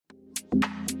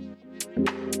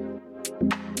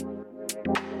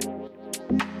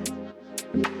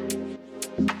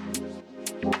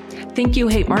Think you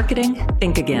hate marketing?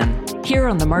 Think again. Here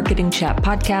on the Marketing Chat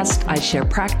podcast, I share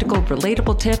practical,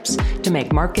 relatable tips to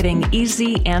make marketing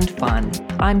easy and fun.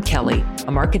 I'm Kelly,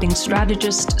 a marketing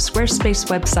strategist, Squarespace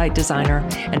website designer,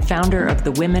 and founder of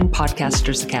the Women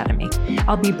Podcasters Academy.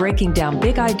 I'll be breaking down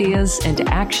big ideas into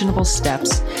actionable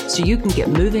steps so you can get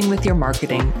moving with your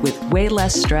marketing with way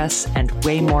less stress and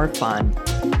way more fun.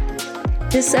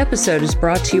 This episode is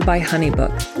brought to you by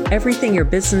HoneyBook, everything your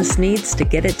business needs to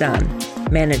get it done.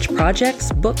 Manage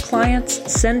projects, book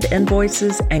clients, send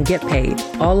invoices, and get paid,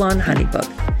 all on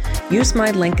HoneyBook. Use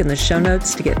my link in the show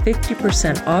notes to get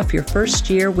 50% off your first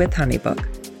year with HoneyBook.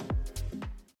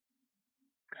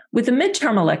 With the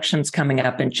midterm elections coming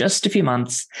up in just a few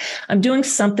months, I'm doing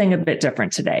something a bit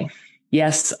different today.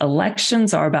 Yes,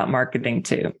 elections are about marketing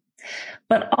too.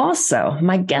 But also,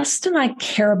 my guest and I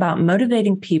care about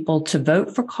motivating people to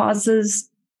vote for causes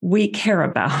we care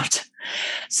about.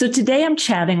 So today I'm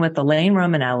chatting with Elaine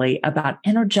Romanelli about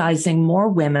energizing more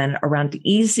women around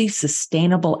easy,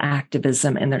 sustainable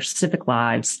activism in their civic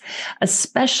lives,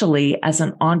 especially as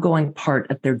an ongoing part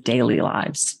of their daily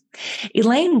lives.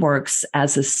 Elaine works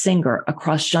as a singer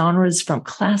across genres from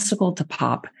classical to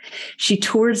pop. She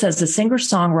tours as a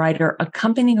singer-songwriter,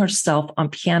 accompanying herself on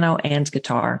piano and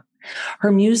guitar.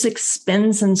 Her music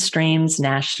spins and streams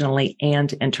nationally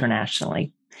and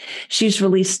internationally. She's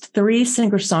released 3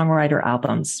 singer-songwriter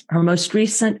albums. Her most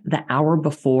recent, The Hour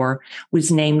Before,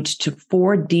 was named to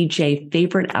 4 DJ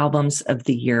Favorite Albums of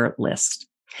the Year list.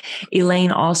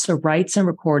 Elaine also writes and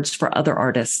records for other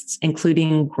artists,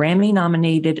 including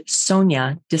Grammy-nominated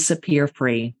Sonia Disappear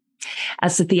Free.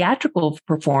 As a theatrical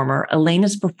performer, Elaine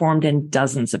has performed in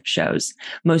dozens of shows.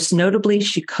 Most notably,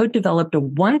 she co-developed a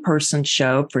one-person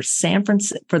show for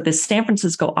the San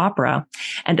Francisco Opera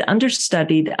and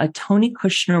understudied a Tony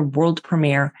Kushner world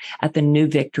premiere at the New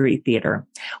Victory Theater.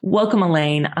 Welcome,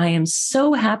 Elaine. I am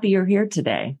so happy you're here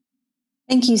today.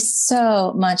 Thank you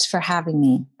so much for having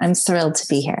me. I'm thrilled to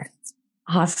be here.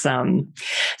 Awesome.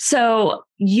 So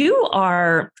you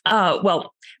are,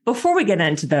 before we get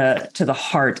into the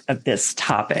heart of this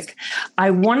topic,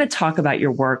 I want to talk about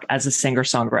your work as a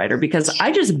singer-songwriter, because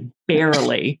I just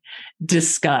barely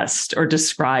discussed or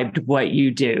described what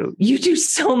you do. You do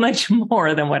so much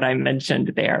more than what I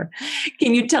mentioned there.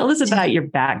 Can you tell us about your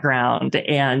background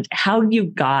and how you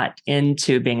got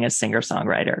into being a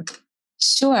singer-songwriter?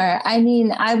 Sure. I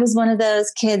mean, I was one of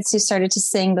those kids who started to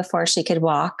sing before she could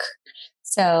walk.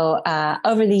 So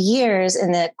over the years,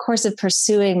 in the course of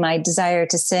pursuing my desire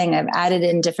to sing, I've added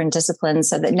in different disciplines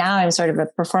so that now I'm sort of a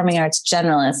performing arts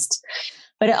generalist.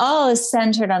 But it all is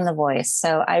centered on the voice.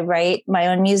 So I write my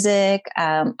own music.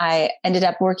 I ended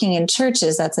up working in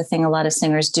churches. That's a thing a lot of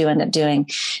singers do end up doing.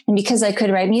 And because I could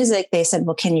write music, they said,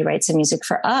 well, can you write some music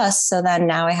for us? So then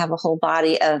now I have a whole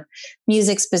body of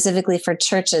music specifically for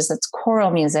churches. That's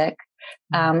choral music.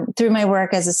 Through my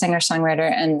work as a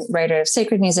singer-songwriter and writer of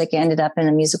sacred music, I ended up in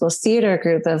a musical theater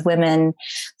group of women.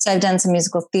 So I've done some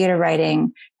musical theater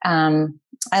writing.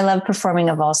 I love performing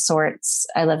of all sorts.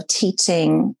 I love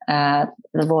teaching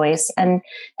the voice. And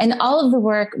all of the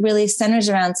work really centers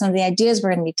around some of the ideas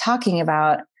we're going to be talking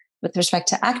about with respect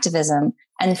to activism.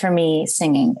 And for me,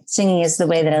 singing. Singing is the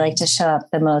way that I like to show up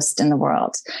the most in the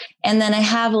world. And then I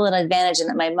have a little advantage in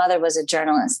that my mother was a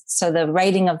journalist. So the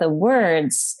writing of the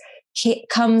words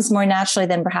comes more naturally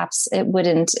than perhaps it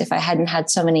wouldn't if I hadn't had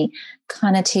so many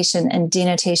connotation and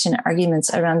denotation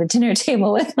arguments around the dinner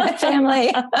table with my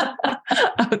family.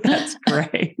 Oh, that's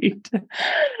great.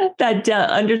 That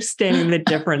understanding the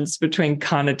difference between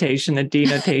connotation and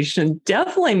denotation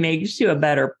definitely makes you a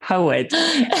better poet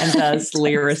and thus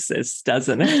lyricist,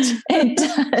 doesn't it? It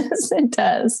does. It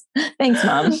does. Thanks,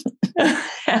 Mom.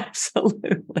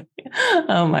 Absolutely.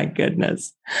 Oh, my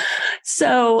goodness.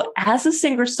 So as a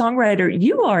singer-songwriter,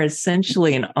 you are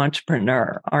essentially an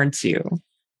entrepreneur, aren't you?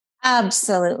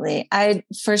 Absolutely. I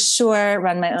for sure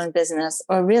run my own business,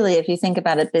 or really, if you think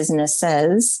about it,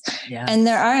 businesses. Yeah. And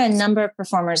there are a number of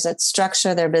performers that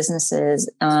structure their businesses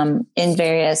in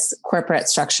various corporate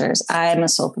structures. I'm a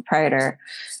sole proprietor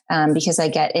because I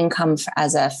get income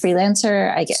as a freelancer.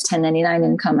 I get 1099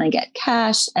 income, I get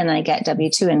cash, and I get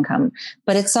W-2 income.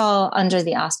 But it's all under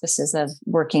the auspices of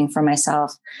working for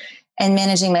myself and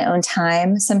managing my own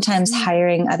time, sometimes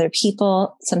hiring other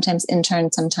people, sometimes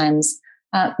interns, sometimes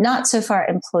not so far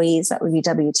employees, that would be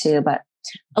W-2, but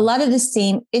a lot of the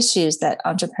same issues that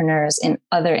entrepreneurs in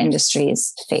other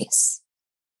industries face.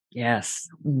 Yes.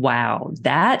 Wow.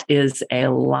 That is a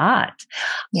lot.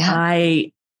 Yeah.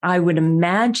 I would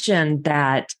imagine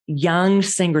that young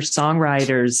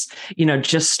singer-songwriters,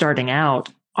 just starting out,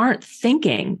 aren't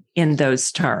thinking in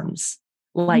those terms.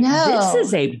 Like, No. This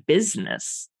is a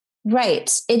business.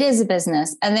 Right. It is a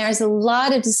business. And there's a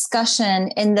lot of discussion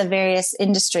in the various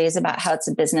industries about how it's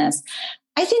a business.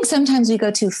 I think sometimes we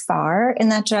go too far in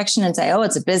that direction and say, oh,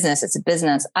 it's a business. It's a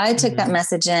business. I took that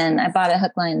message in. I bought a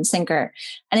hook, line, and sinker.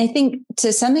 And I think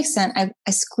to some extent,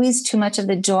 I squeezed too much of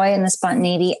the joy and the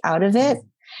spontaneity out of it.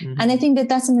 And I think that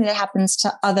that's something that happens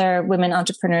to other women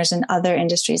entrepreneurs in other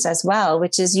industries as well,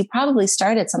 which is you probably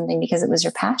started something because it was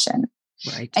your passion.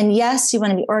 Right. And yes, you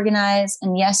want to be organized,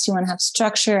 and yes, you want to have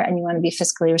structure, and you want to be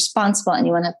fiscally responsible, and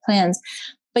you want to have plans,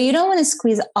 but you don't want to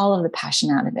squeeze all of the passion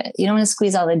out of it. You don't want to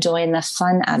squeeze all the joy and the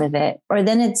fun out of it, or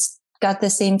then it's got the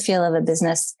same feel of a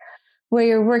business where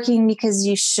you're working because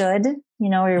you should, or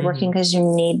you're working because you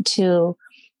need to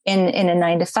in a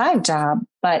 9-to-5 job,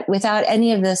 but without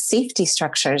any of the safety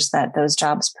structures that those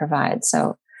jobs provide.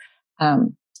 So,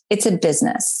 it's a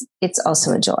business. It's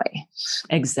also a joy.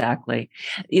 Exactly.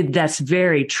 That's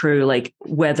very true. Like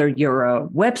whether you're a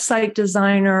website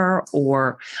designer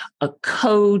or a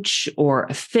coach or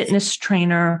a fitness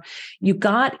trainer, you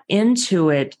got into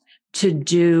it to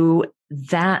do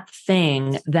that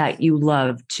thing that you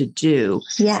love to do.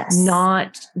 Yes.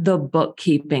 Not the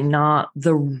bookkeeping, not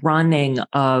the running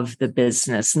of the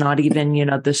business, not even,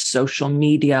 the social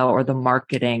media or the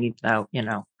marketing, even though,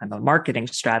 I'm a marketing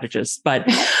strategist, but,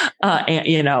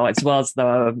 as well as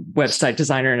the website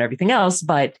designer and everything else.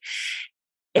 But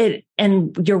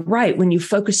and you're right, when you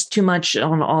focus too much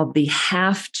on all the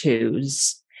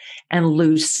have-tos and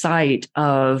lose sight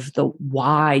of the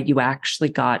why you actually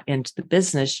got into the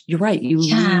business, you're right, you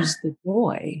lose the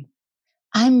joy.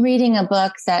 I'm reading a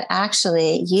book that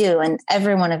actually you and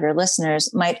every one of your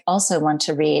listeners might also want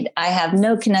to read. I have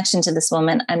no connection to this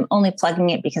woman. I'm only plugging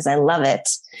it because I love it.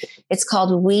 It's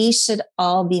called We Should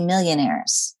All Be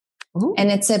Millionaires. Ooh.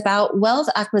 And it's about wealth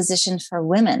acquisition for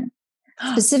women,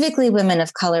 specifically women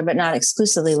of color, but not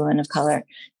exclusively women of color,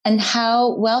 and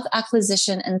how wealth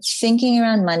acquisition and thinking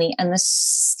around money and the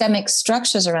systemic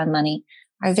structures around money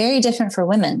are very different for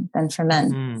women than for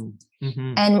men.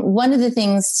 And one of the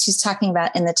things she's talking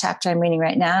about in the chapter I'm reading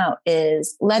right now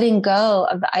is letting go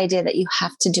of the idea that you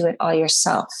have to do it all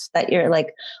yourself, that you're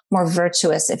like more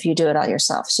virtuous if you do it all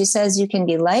yourself. She says you can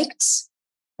be liked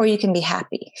or you can be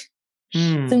happy.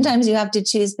 Sometimes you have to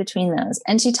choose between those.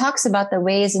 And she talks about the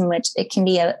ways in which it can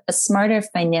be a smarter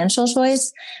financial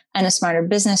choice and a smarter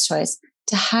business choice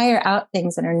to hire out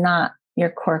things that are not your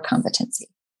core competency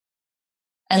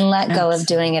and let go of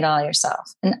doing it all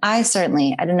yourself. And I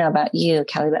don't know about you,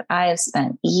 Kelly, but I have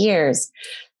spent years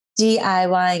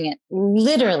DIYing it.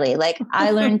 Literally, like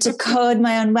I learned to code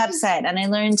my own website, and I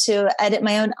learned to edit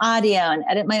my own audio and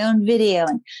edit my own video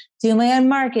and do my own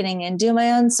marketing and do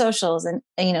my own socials and,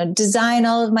 design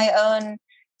all of my own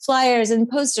flyers and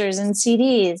posters and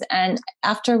CDs. And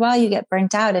after a while you get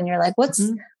burnt out and you're like, what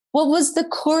was the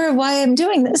core of why I'm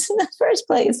doing this in the first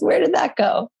place? Where did that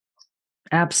go?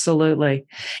 Absolutely.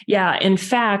 Yeah. In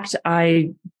fact,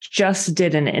 I just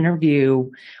did an interview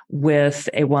with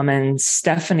a woman,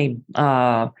 Stephanie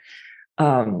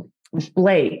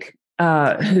Blake,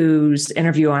 whose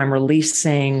interview I'm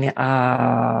releasing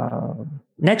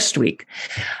next week.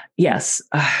 Yes.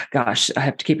 Gosh, I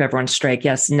have to keep everyone straight.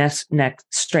 Yes.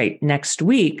 Next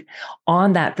week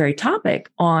on that very topic,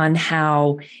 on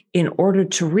how in order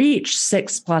to reach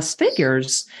 6+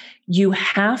 figures, you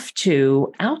have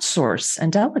to outsource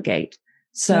and delegate.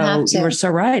 So you were so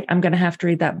right. I'm going to have to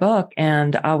read that book,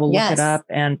 and I will look it up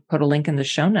and put a link in the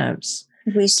show notes.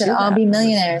 We Should All Be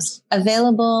Millionaires,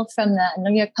 available from the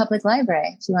New York Public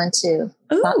Library if you want to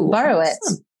borrow it.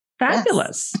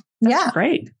 Fabulous. Yes. That's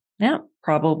great. Yeah,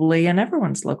 probably in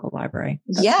everyone's local library.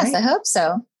 That's great. I hope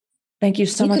so. Thank you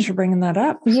so much for bringing that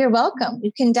up. You're welcome.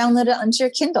 You can download it onto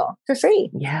your Kindle for free.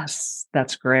 Yes,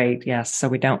 that's great. Yes, so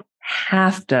we don't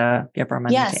have to give our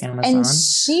money to Amazon. And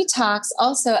she talks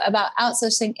also about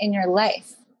outsourcing in your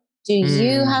life. Do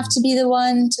you have to be the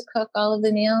one to cook all of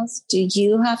the meals? Do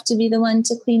you have to be the one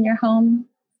to clean your home?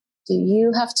 Do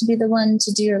you have to be the one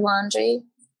to do your laundry?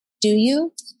 Do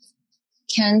you?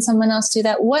 Can someone else do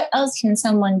that? What else can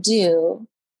someone do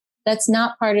that's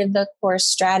not part of the core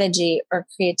strategy or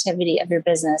creativity of your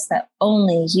business that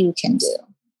only you can do?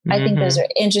 I think those are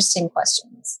interesting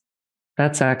questions.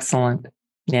 That's excellent.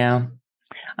 Yeah.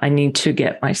 I need to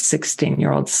get my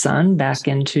 16-year-old son back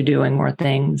into doing more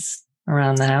things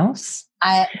around the house.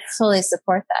 I fully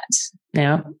support that.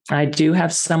 Yeah. I do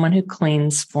have someone who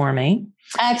cleans for me.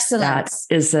 Excellent. That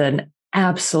is an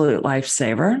absolute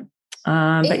lifesaver.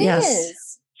 But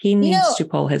yes, he needs to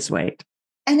pull his weight.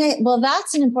 And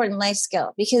that's an important life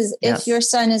skill, because if your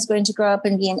son is going to grow up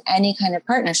and be in any kind of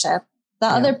partnership, the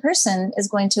other person is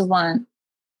going to want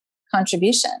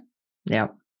contribution. Yeah.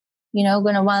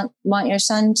 going to want your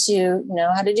son to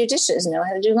know how to do dishes, know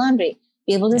how to do laundry,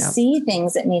 be able to see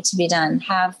things that need to be done,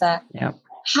 have the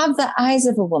eyes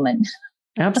of a woman.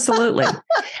 Absolutely.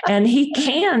 And he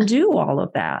can do all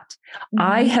of that.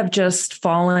 I have just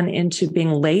fallen into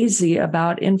being lazy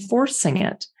about enforcing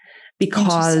it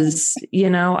because,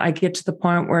 I get to the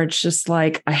point where it's just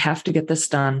like, I have to get this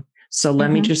done. So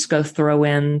let me just go throw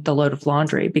in the load of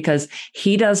laundry because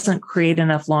he doesn't create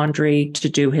enough laundry to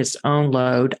do his own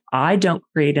load. I don't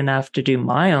create enough to do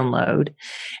my own load.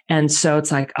 And so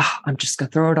it's like, I'm just going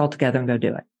to throw it all together and go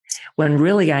do it. When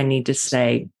really I need to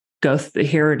say,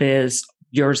 here it is,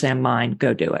 yours and mine,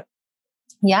 go do it.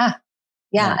 Yeah.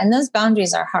 And those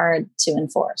boundaries are hard to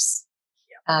enforce.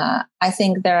 I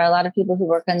think there are a lot of people who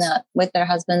work on that with their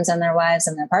husbands and their wives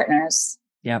and their partners.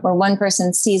 Where one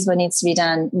person sees what needs to be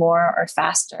done more or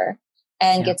faster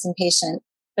and gets impatient,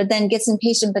 but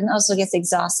also gets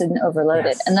exhausted and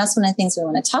overloaded. Yes. And that's one of the things we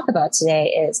want to talk about today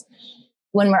is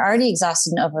when we're already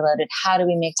exhausted and overloaded, how do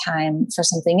we make time for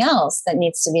something else that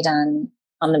needs to be done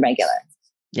on the regular?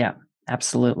 Yeah,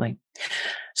 absolutely.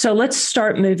 So let's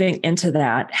start moving into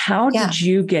that. How did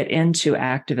you get into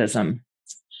activism?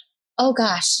 Oh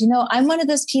gosh, I'm one of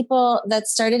those people that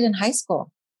started in high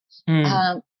school.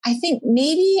 I think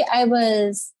maybe I'm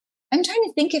trying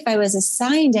to think if I was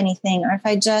assigned anything or if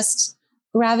I just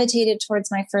gravitated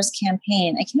towards my first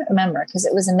campaign. I can't remember because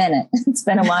it was a minute. It's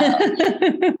been a while.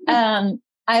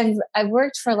 I've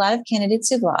worked for a lot of candidates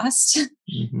who've lost.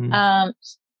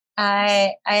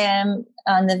 I am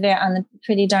on the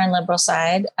pretty darn liberal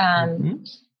side.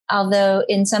 Although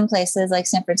in some places like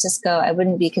San Francisco, I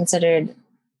wouldn't be considered,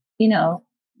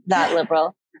 that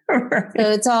liberal.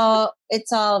 Right. So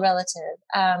it's all relative.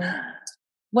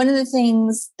 One of the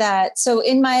things so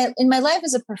in my life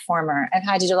as a performer, I've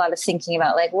had to do a lot of thinking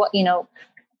about like what,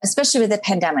 especially with the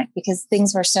pandemic, because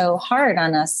things were so hard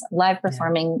on us, live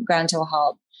performing ground to a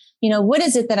halt. What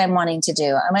is it that I'm wanting to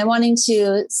do? Am I wanting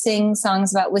to sing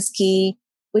songs about whiskey,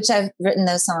 which I've written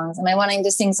those songs? Am I wanting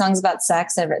to sing songs about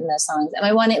sex? I've written those songs. Am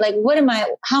I wanting,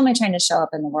 how am I trying to show up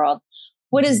in the world?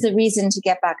 What is the reason to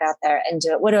get back out there and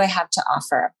do it? What do I have to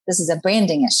offer? This is a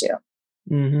branding issue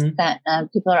that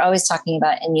people are always talking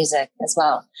about in music as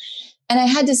well. And I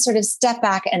had to sort of step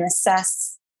back and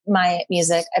assess my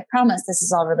music. I promise this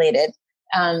is all related.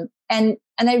 And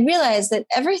I realized that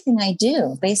everything I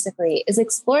do basically is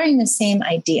exploring the same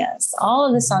ideas. All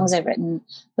of the songs I've written,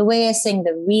 the way I sing,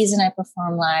 the reason I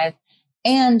perform live,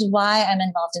 and why I'm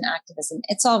involved in activism,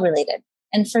 it's all related.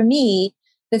 And for me,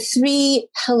 the three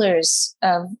pillars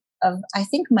of I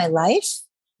think my life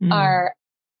are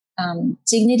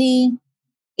dignity,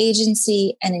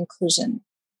 agency, and inclusion.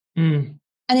 And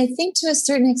I think to a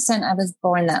certain extent, I was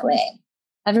born that way.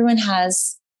 Everyone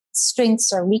has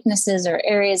strengths or weaknesses or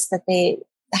areas that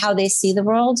how they see the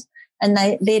world. And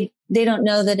they don't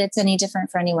know that it's any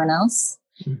different for anyone else.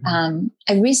 I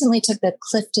recently took the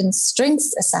Clifton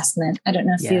Strengths Assessment. I don't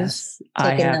know if you've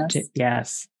taken those.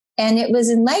 Yes. And it was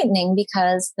enlightening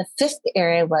because the fifth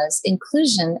area was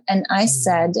inclusion. And I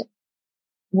said,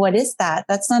 what is that?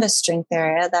 That's not a strength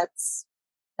area. That's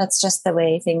just the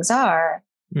way things are.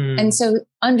 And so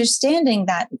understanding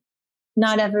that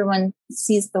not everyone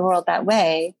sees the world that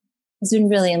way has been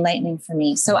really enlightening for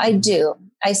me. So I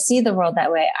see the world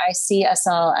that way. I see us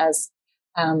all as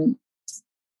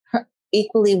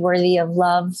equally worthy of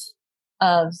love,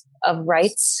 of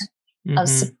rights, of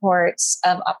support,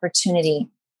 of opportunity.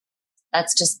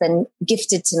 That's just been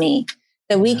gifted to me.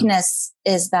 The weakness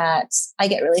is that I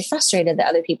get really frustrated that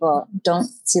other people don't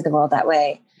see the world that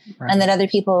way. And that other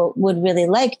people would really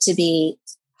like to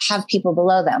have people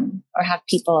below them or have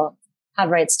people have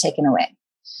rights taken away.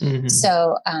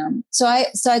 So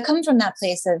I come from that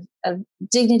place of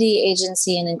dignity,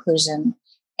 agency, and inclusion.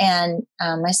 And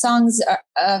my songs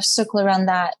are circle around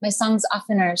that. My songs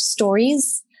often are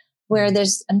stories where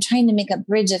I'm trying to make a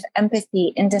bridge of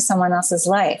empathy into someone else's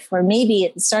life, where maybe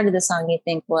at the start of the song, you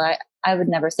think, well, I would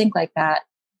never think like that.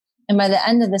 And by the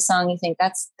end of the song, you think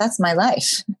that's my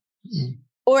life.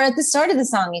 Or at the start of the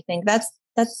song, you think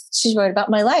she wrote about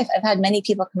my life. I've had many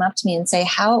people come up to me and say,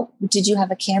 how did you have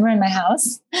a camera in my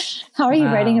house? How are you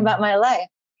writing about my life?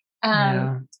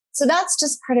 So that's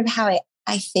just part of how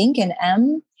I think and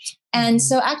am. And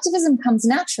so activism comes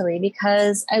naturally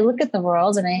because I look at the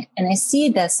world and I see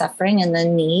the suffering and the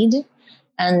need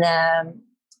and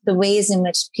the ways in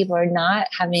which people are not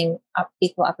having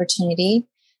equal opportunity,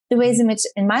 the ways in which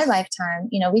in my lifetime,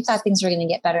 we thought things were going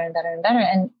to get better and better and better,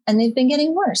 and they've been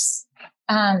getting worse.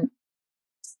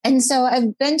 And so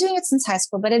I've been doing it since high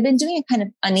school, but I've been doing it kind of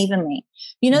unevenly.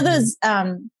 Those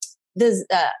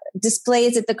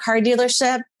displays at the car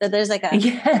dealership that there's like a,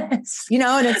 yes,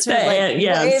 and it's sort of like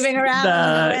waving around.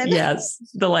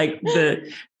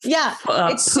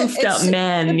 Poofed up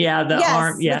men. Yeah. The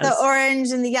arm. Yes. With the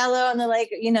orange and the yellow and the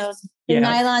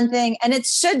nylon thing. And it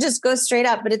should just go straight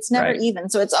up, but it's never even.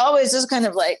 So it's always just kind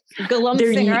of like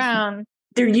galumphing around.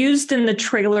 They're used in the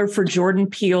trailer for Jordan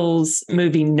Peele's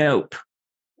movie Nope.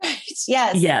 Right.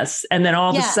 Yes. Yes. And then all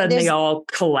of a sudden they all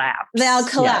collapse. They all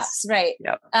collapse. Yes. Right.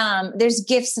 Yep. There's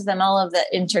gifs of them, all of the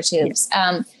intertubes.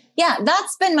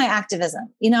 That's been my activism.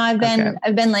 I've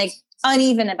been like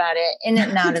uneven about it, in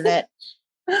and out of it.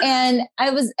 And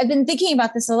I've been thinking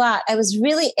about this a lot. I was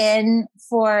really in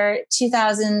for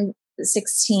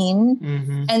 2016.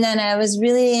 Mm-hmm. And then I was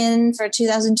really in for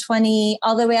 2020,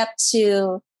 all the way up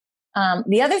to,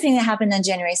 the other thing that happened on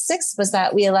January 6th was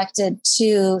that we elected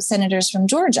 2 senators from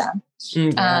Georgia,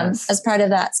 as part of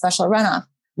that special runoff.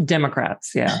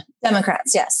 Democrats. Yeah.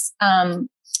 Democrats. Yes. And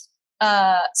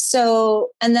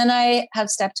then I have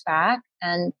stepped back,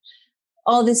 and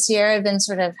all this year I've been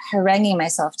sort of haranguing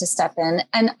myself to step in,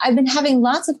 and I've been having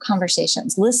lots of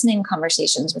listening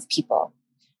conversations with people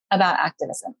about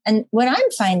activism. And what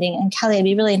I'm finding, and Kelly, I'd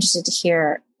be really interested to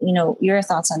hear, your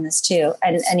thoughts on this too,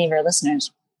 and any of your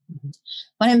listeners. Mm-hmm.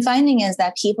 What I'm finding is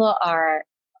that people are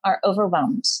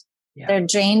overwhelmed. Yeah. They're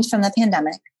drained from the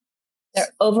pandemic.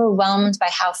 They're overwhelmed by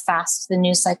how fast the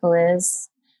news cycle is,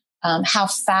 how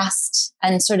fast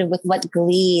and sort of with what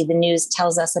glee the news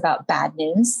tells us about bad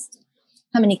news,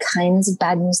 how many kinds of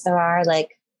bad news there are,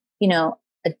 like, a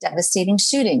devastating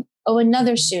shooting. Oh,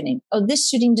 another shooting. Oh, this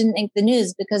shooting didn't make the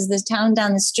news because the town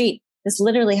down the street, this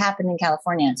literally happened in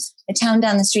California. The town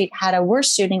down the street had a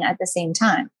worse shooting at the same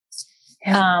time.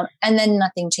 Yeah. And then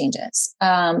nothing changes.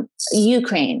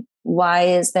 Ukraine, why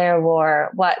is there a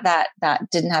war? What that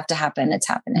didn't have to happen. It's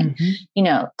happening.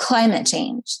 Mm-hmm. Climate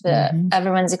change,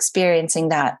 everyone's experiencing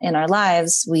that in our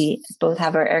lives. We both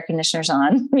have our air conditioners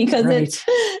on because it's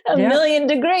a million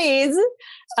degrees.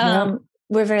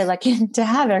 We're very lucky to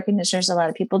have air conditioners. A lot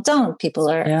of people don't.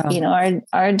 People are,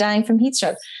 are dying from heat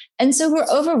stroke. And so we're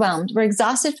overwhelmed. We're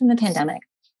exhausted from the pandemic.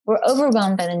 We're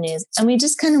overwhelmed by the news, and we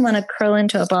just kind of want to curl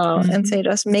into a ball and say to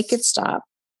us, make it stop,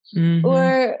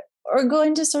 or go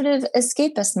into sort of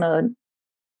escapist mode,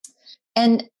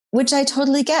 and which I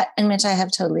totally get, and which I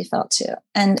have totally felt too.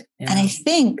 And I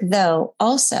think, though,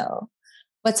 also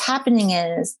what's happening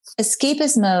is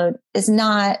escapist mode is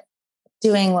not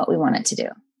doing what we want it to do.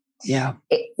 Yeah.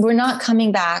 We're not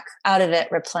coming back out of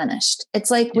it replenished.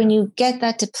 It's like when you get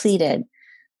that depleted,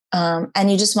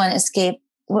 and you just want to escape,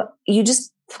 you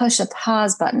just push a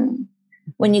pause button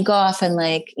when you go off and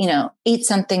eat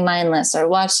something mindless or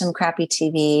watch some crappy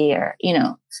TV or,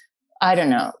 I don't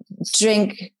know,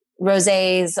 drink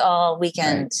rosés all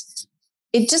weekend. Right.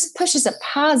 It just pushes a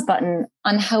pause button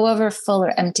on however full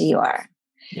or empty you are.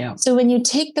 Yeah. So when you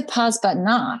take the pause button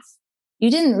off,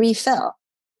 you didn't refill.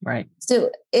 Right. So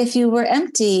if you were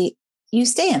empty, you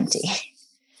stay empty.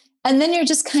 And then you're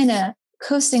just kind of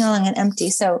coasting along and empty.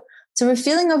 So we're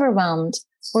feeling overwhelmed.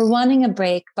 We're wanting a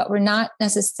break, but we're not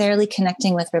necessarily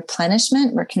connecting with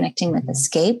replenishment. We're connecting with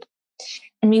escape.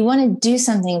 And we want to do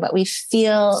something, but we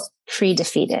feel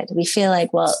pre-defeated. We feel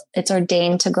like, well, it's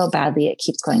ordained to go badly. It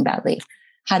keeps going badly.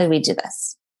 How do we do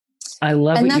this? I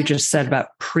love what you just said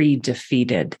about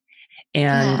pre-defeated.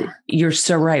 And you're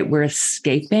so right. We're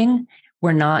escaping.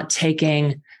 We're not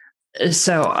taking...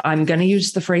 So I'm going to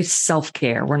use the phrase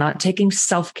self-care. We're not taking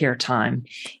self-care time,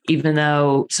 even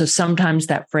though, so sometimes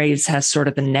that phrase has sort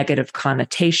of a negative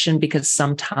connotation because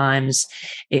sometimes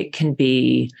it can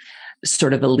be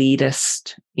sort of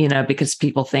elitist, because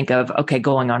people think of,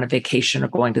 going on a vacation or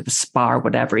going to the spa or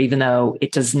whatever, even though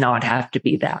it does not have to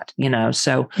be that,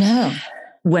 so. No.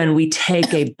 When we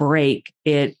take a break,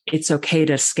 it's okay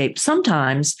to escape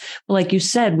sometimes. But like you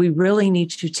said, we really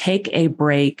need to take a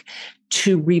break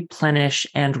to replenish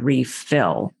and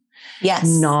refill. Yes.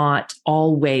 Not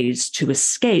always to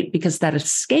escape, because that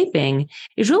escaping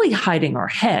is really hiding our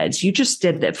heads. You just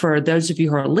did that. For those of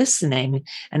you who are listening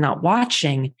and not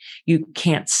watching, you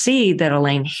can't see that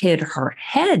Elaine hid her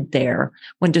head there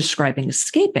when describing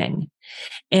escaping.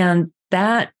 And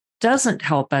that doesn't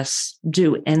help us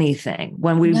do anything.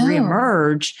 When we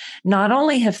reemerge, not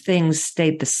only have things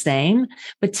stayed the same,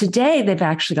 but today they've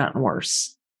actually gotten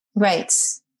worse. Right.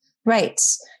 Right.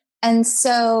 And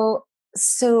so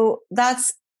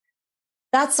that's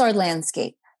our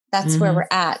landscape. That's where we're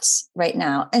at right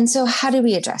now. And so how do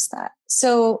we address that?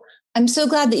 So I'm so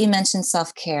glad that you mentioned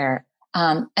self-care.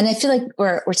 And I feel like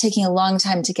we're taking a long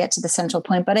time to get to the central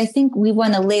point, but I think we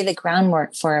want to lay the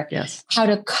groundwork for how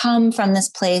to come from this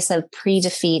place of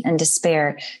pre-defeat and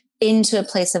despair into a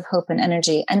place of hope and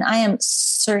energy. And I am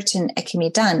certain it can be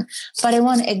done, but I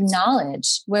want to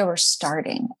acknowledge where we're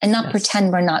starting and not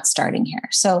pretend we're not starting here.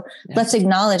 So let's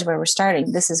acknowledge where we're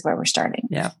starting. This is where we're starting.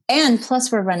 Yeah. And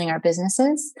plus we're running our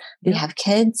businesses. We have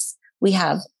kids, we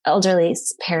have elderly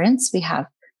parents, we have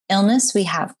illness, we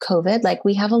have COVID, like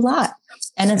we have a lot.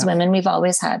 And as women, we've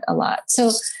always had a lot.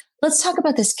 So let's talk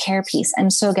about this care piece. I'm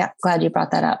so glad you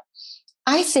brought that up.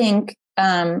 I think,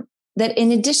 that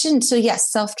in addition, so yes,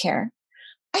 self-care,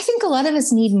 I think a lot of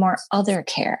us need more other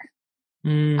care.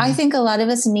 I think a lot of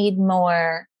us need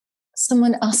more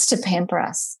someone else to pamper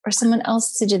us or someone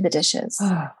else to do the dishes,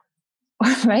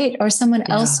 right? Or someone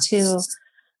else to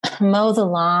mow the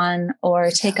lawn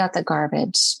or take out the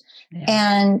garbage.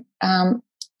 And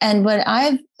what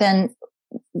I've been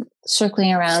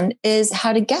circling around is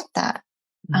how to get that,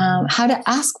 how to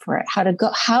ask for it,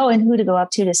 how and who to go up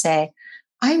to say,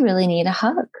 I really need a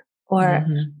hug, or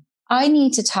I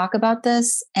need to talk about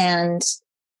this and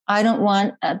I don't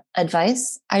want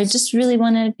advice. I just really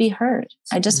want to be heard.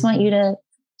 I just want you to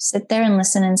sit there and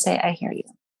listen and say, I hear you.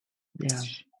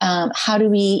 Yeah. How do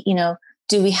we,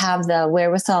 do we have the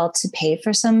wherewithal to pay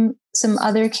for some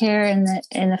other care in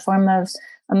the form of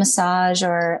a massage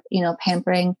or,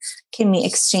 pampering? Can we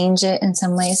exchange it in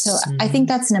some way? So I think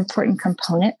that's an important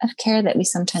component of care that we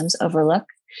sometimes overlook.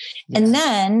 Yeah. And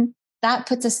then that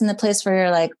puts us in the place where you're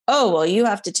like, oh, well, you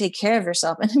have to take care of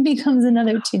yourself. And it becomes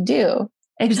another to-do.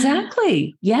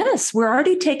 Exactly. Yes. We're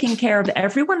already taking care of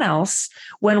everyone else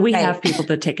when we have people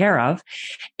to take care of,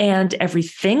 and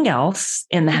everything else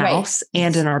in the house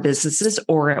and in our businesses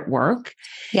or at work.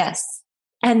 Yes.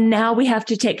 And now we have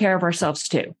to take care of ourselves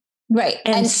too. Right.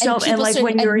 And like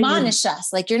when you're admonish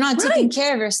us, like you're not taking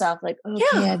care of yourself. Like,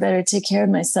 okay, I better take care of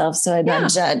myself so I'm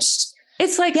not judged.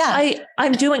 It's like,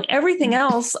 I'm doing everything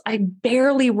else. I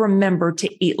barely remember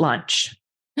to eat lunch.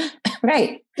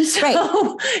 Right.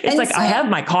 So it's like, I have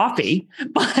my coffee,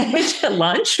 but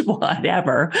lunch,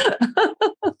 whatever.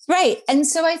 Right. And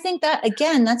so I think that,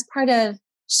 again, that's part of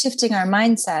shifting our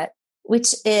mindset,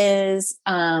 which is,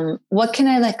 what can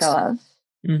I let go of?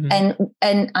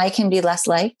 And I can be less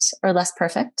liked or less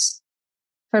perfect.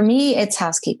 For me, it's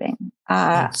housekeeping.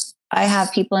 I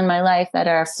have people in my life that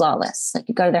are flawless. Like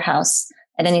you go to their house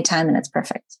at any time and it's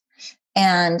perfect.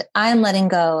 And I'm letting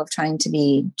go of trying to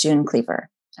be June Cleaver.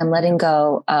 I'm letting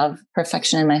go of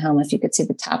perfection in my home. If you could see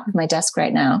the top of my desk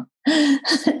right now,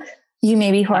 you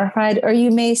may be horrified, or you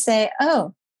may say,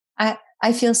 oh,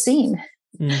 I feel seen.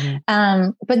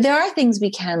 But there are things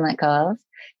we can let go of.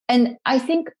 And I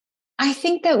think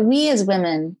that we as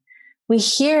women, we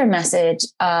hear a message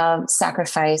of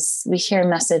sacrifice. We hear a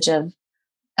message of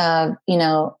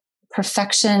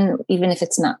perfection, even if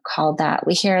it's not called that.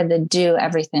 We hear the do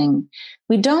everything.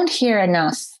 We don't hear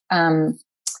enough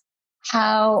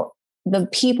how the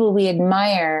people we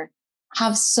admire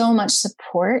have so much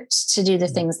support to do the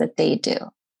things that they do.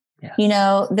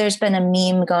 Yeah. There's been a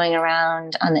meme going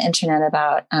around on the internet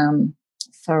about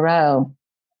Thoreau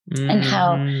and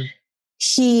how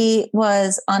he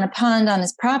was on a pond on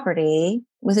his property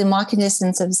within walking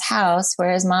distance of his house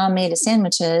where his mom made his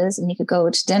sandwiches and he could go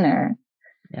to dinner.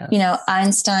 Yes.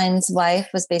 Einstein's wife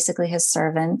was basically his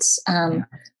servant.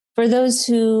 For those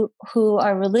who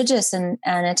are religious and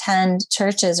attend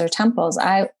churches or temples,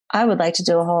 I would like to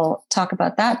do a whole talk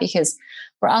about that, because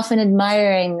we're often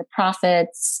admiring the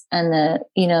prophets and the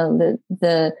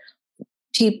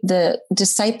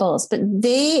disciples, but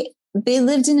they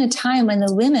lived in a time when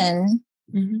the women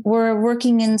were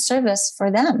working in service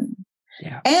for them.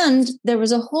 Yeah. And there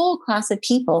was a whole class of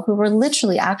people who were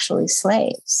literally actually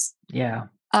slaves. Yeah.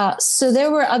 So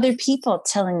there were other people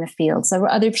tilling the fields. There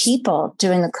were other people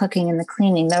doing the cooking and the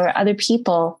cleaning. There were other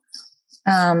people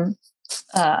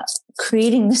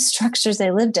creating the structures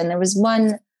they lived in. There was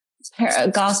one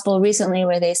gospel recently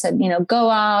where they said, go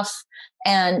off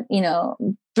and,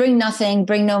 bring nothing,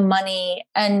 bring no money.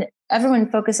 And everyone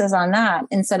focuses on that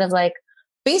instead of like,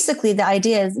 basically the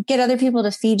idea is get other people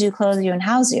to feed you, clothe you, and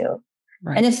house you.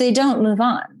 Right. And if they don't, move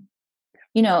on.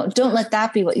 Don't let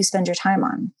that be what you spend your time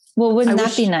on. Well, wouldn't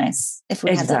that be nice if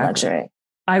we had that luxury?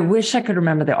 I wish I could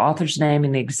remember the author's name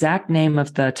and the exact name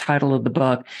of the title of the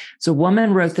book. So a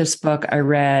woman wrote this book. I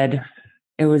read,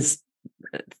 it was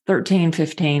 13,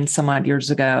 15, some odd years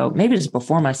ago. Maybe it was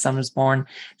before my son was born.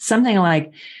 Something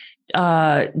like,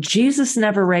 Jesus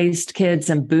never raised kids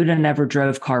and Buddha never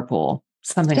drove carpool.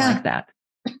 Something like that.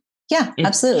 Yeah,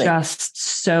 absolutely.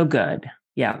 Just so good.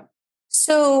 Yeah.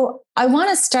 So I want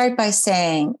to start by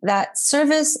saying that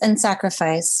service and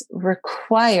sacrifice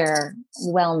require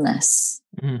wellness.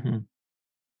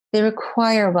 They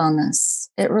require wellness.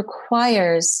 It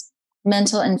requires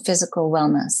mental and physical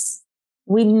wellness.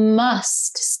 we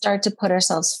must start to put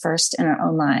ourselves first in our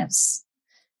own lives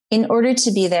in order to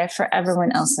be there for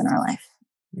everyone else in our life.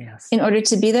 Yes. In order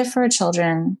to be there for our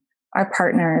children, our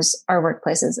partners, our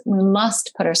workplaces, we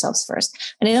must put ourselves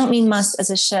first. And I don't mean must as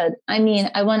a should. I mean,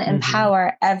 I want to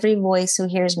empower every voice who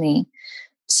hears me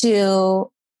to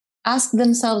ask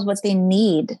themselves what they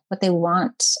need, what they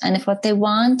want. And if what they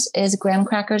want is graham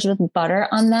crackers with butter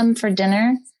on them for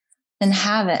dinner, then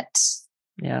have it.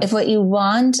 Yeah. If what you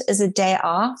want is a day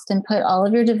off, then put all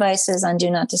of your devices on do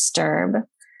not disturb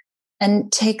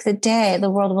and take the day. The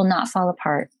world will not fall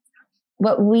apart.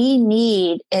 What we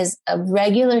need is a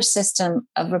regular system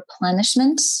of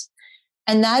replenishment.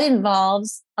 And that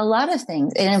involves a lot of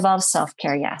things. It involves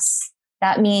self-care. Yes.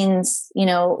 That means,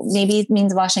 maybe it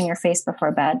means washing your face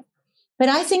before bed. But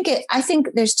I think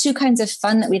there's two kinds of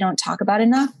fun that we don't talk about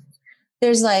enough.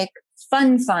 There's like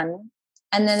fun.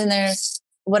 And then there's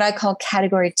what I call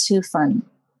category 2 fun,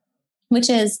 which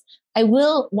is I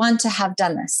will want to have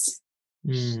done this.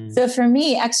 So for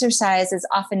me, exercise is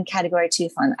often category 2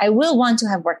 fun. I will want to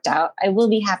have worked out. I will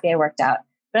be happy I worked out.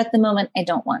 But at the moment, I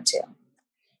don't want to.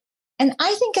 And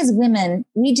I think as women,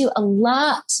 we do a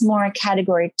lot more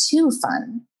category 2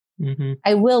 fun.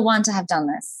 I will want to have done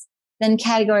this. Then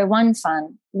category 1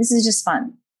 fun. This is just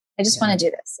fun. I just want to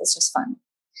do this. It's just fun.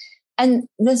 And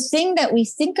the thing that we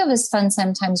think of as fun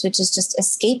sometimes, which is just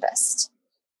escapist,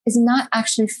 is not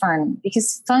actually fun,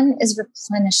 because fun is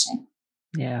replenishing.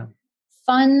 Yeah.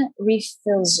 Fun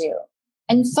refills you.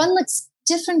 And fun looks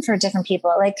different for different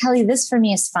people. Like, Kelly, this for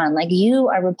me is fun. Like, you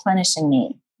are replenishing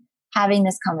me having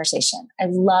this conversation. I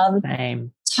love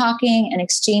talking and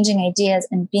exchanging ideas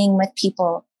and being with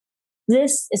people.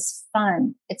 This is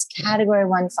fun. It's category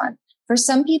 1 fun. For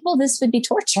some people, this would be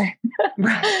torture.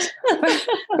 Right.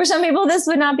 For some people, this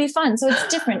would not be fun. So it's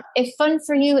different. If fun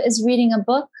for you is reading a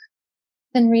book,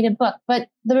 then read a book. But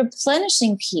the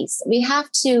replenishing piece, we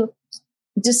have to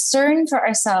discern for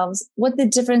ourselves what the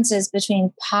difference is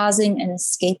between pausing and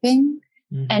escaping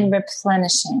and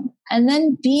replenishing. And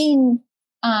then being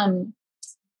I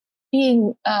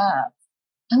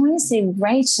want to say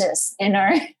righteous in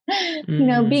our,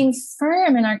 being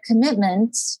firm in our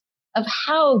commitment of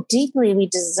how deeply we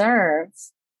deserve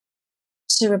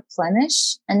to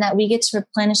replenish, and that we get to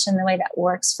replenish in the way that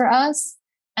works for us,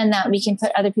 and that we can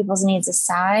put other people's needs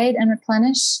aside and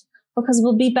replenish, because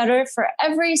we'll be better for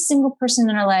every single person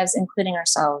in our lives, including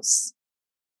ourselves,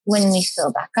 when we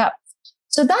fill back up.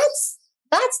 So that's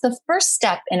the first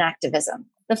step in activism.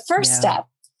 The first step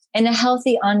in a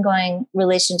healthy, ongoing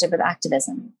relationship with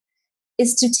activism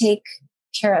is to take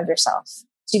care of yourself,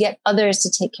 to get others to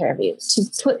take care of you, to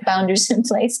put boundaries in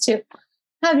place, to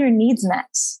have your needs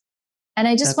met. And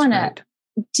I just want to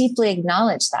deeply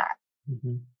acknowledge that.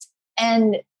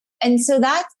 And so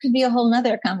that could be a whole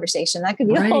nother conversation. That could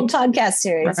be a whole podcast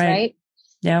series, right?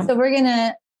 Yeah. So we're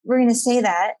gonna say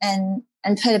that and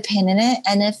put a pin in it.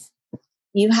 And if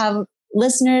you have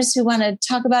listeners who want to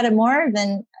talk about it more,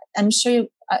 then I'm sure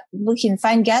we can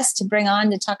find guests to bring on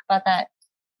to talk about that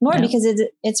more, because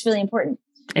it's really important.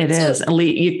 It is.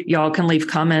 Y'all can leave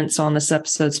comments on this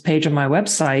episode's page on my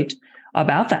website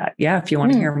about that. Yeah. If you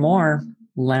want to hear more,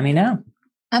 let me know.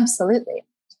 Absolutely.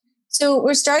 So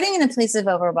we're starting in a place of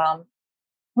overwhelm.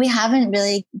 We haven't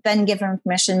really been given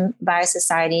permission by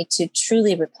society to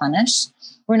truly replenish.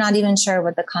 We're not even sure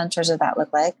what the contours of that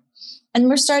look like. And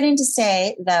we're starting to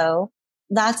say, though,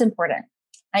 that's important.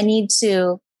 I need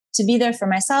to be there for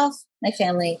myself, my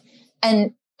family,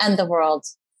 and the world.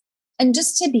 And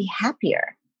just to be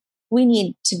happier, we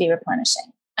need to be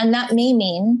replenishing. And that may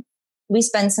mean we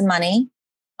spend some money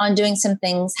on doing some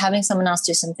things, having someone else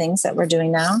do some things that we're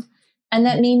doing now. And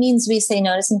that means we say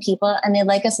no to some people and they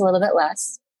like us a little bit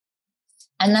less.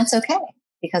 And that's okay,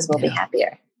 because we'll be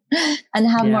happier and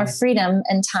have more freedom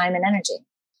and time and energy.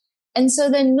 And so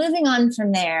then moving on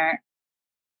from there,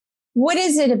 what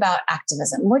is it about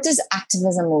activism? What does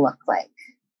activism look like?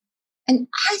 And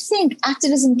I think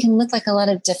activism can look like a lot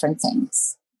of different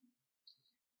things.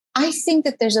 I think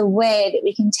that there's a way that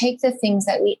we can take the things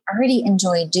that we already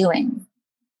enjoy doing,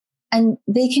 and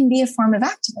they can be a form of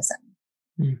activism.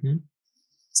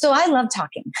 So I love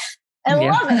talking. I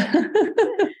love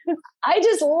it. I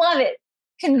just love it.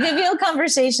 Convivial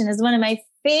conversation is one of my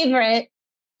favorite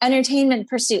entertainment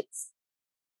pursuits.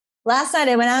 Last night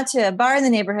I went out to a bar in the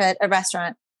neighborhood, a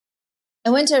restaurant. I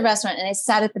went to a restaurant and I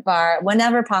sat at the bar.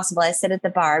 Whenever possible, I sit at the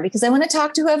bar because I want to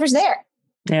talk to whoever's there.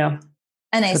 Yeah.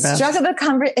 And I struck up a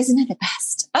conversation. Isn't it the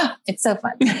best? Oh, it's so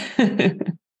fun.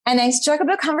 And I struck up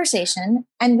a conversation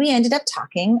and we ended up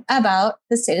talking about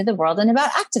the state of the world and about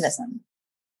activism.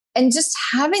 And just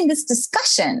having this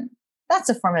discussion, that's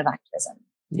a form of activism.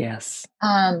 Yes.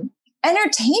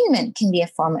 Entertainment can be a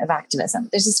form of activism.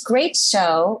 There's this great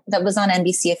show that was on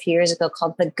NBC a few years ago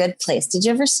called The Good Place. Did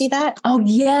you ever see that? Oh,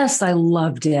 yes. I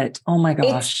loved it. Oh my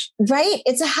gosh.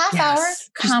 It's a half-hour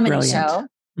comedy show.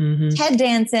 Mm-hmm. Ted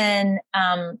Danson,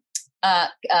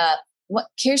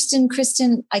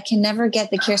 Kristen, I can never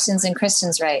get the Kirstens and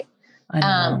Kristens right.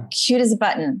 Cute as a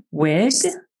button. Wig?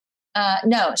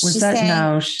 No, she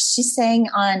sang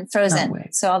on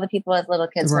Frozen. So all the people with little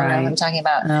kids will know what I'm talking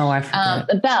about. No, I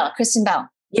forget. Kristen Bell.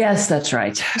 Yes, that's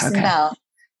right. Kristen Bell.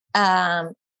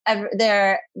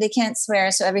 They can't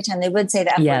swear, so every time they would say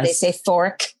the F word, they say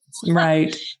fork.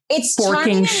 Right. It's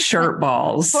forking shirt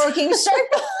balls. Forking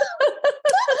shirt balls.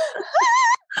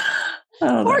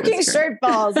 Forking shirt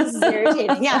balls. This is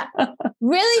irritating. Yeah.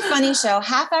 Really funny show,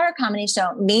 half-hour comedy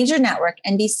show, major network,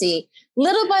 NBC.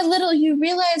 Little by little, you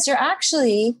realize you're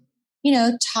actually,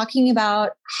 talking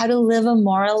about how to live a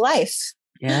moral life.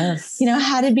 Yes.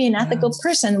 How to be an ethical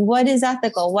person. What is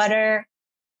ethical? What are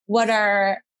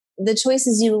the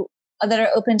choices that are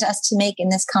open to us to make in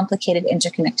this complicated,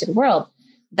 interconnected world?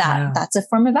 That's a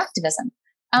form of activism.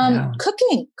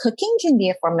 Cooking can be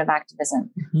a form of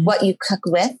activism. Mm-hmm. What you cook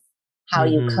with, how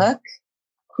you cook,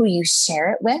 who you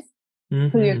share it with,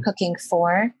 who you're cooking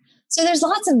for. So there's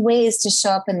lots of ways to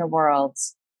show up in the world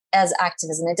as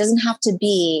activism. It doesn't have to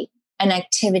be an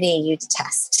activity you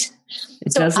detest.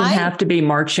 It doesn't have to be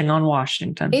marching on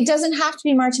Washington. It doesn't have to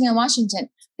be marching on Washington.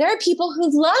 There are people who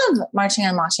love marching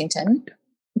on Washington.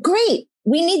 Great.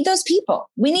 We need those people.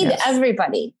 We need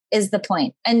everybody is the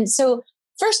point. And so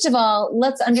first of all,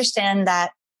 let's understand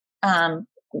that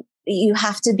you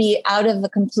have to be out of a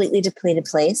completely depleted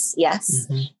place. Yes.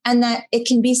 Mm-hmm. And that it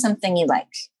can be something you like.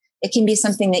 It can be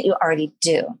something that you already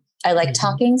do. I like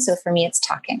talking. So for me, it's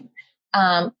talking.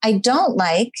 I don't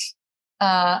like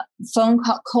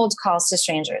cold calls to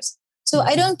strangers. So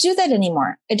I don't do that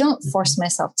anymore. I don't force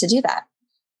myself to do that.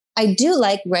 I do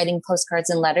like writing postcards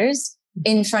and letters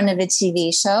in front of a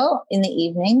TV show in the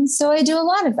evening. So I do a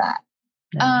lot of that.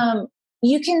 Yeah.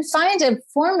 You can find a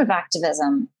form of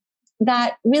activism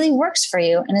that really works for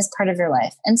you and is part of your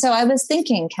life. And so I was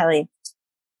thinking, Kelly,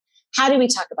 how do we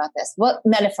talk about this? What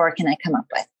metaphor can I come up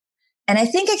with? And I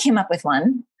think I came up with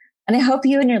one, and I hope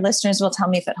you and your listeners will tell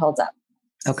me if it holds up.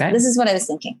 Okay. This is what I was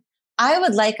thinking. I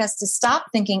would like us to stop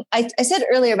thinking. I said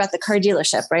earlier about the car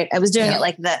dealership, right? I was doing it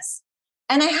like this.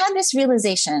 And I had this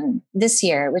realization this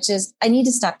year, which is I need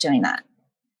to stop doing that.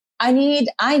 I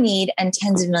need, and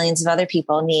tens of millions of other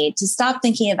people need to stop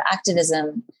thinking of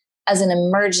activism as an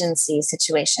emergency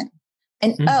situation.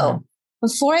 And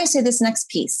before I say this next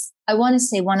piece, I want to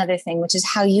say one other thing, which is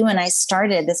how you and I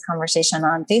started this conversation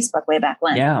on Facebook way back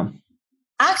when. Yeah.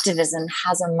 Activism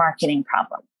has a marketing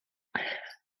problem.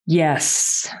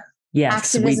 Yes.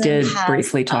 Activism we did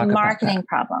briefly talk about that. Marketing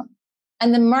problem.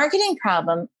 And the marketing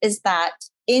problem is that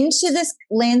into this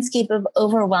landscape of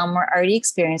overwhelm we're already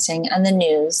experiencing on the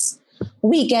news,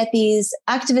 we get these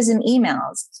activism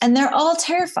emails and they're all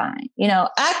terrifying.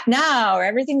 Act now or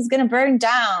everything's going to burn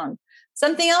down.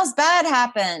 Something else bad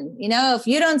happened. If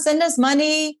you don't send us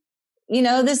money,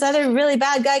 this other really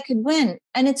bad guy could win.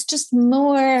 And it's just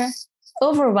more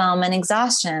overwhelm and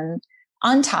exhaustion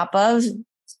on top of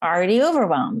already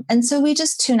overwhelmed. And so we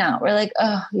just tune out. We're like,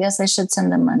 oh, yes, I should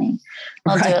send them money.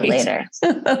 I'll do it later.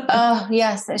 Oh,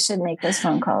 yes, I should make those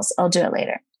phone calls. I'll do it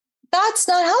later. That's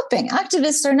not helping.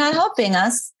 Activists are not helping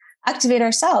us activate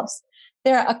ourselves.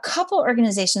 There are a couple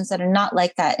organizations that are not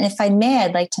like that. And if I may,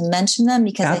 I'd like to mention them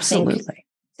because I think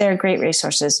they're great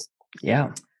resources.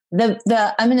 Yeah. I'm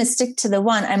going to stick to the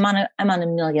one. I'm on a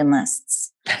million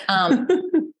lists.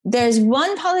 There's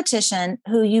one politician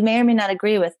who you may or may not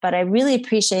agree with, but I really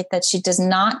appreciate that she does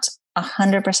not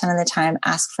 100% of the time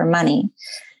ask for money.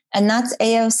 And that's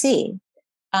AOC.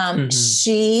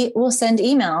 She will send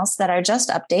emails that are just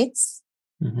updates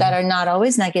that are not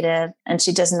always negative, and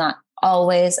she does not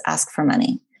always ask for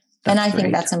money. And I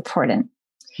think that's important.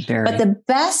 But the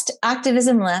best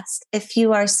activism list, if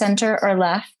you are center or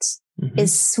left,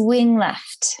 is swing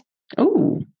left.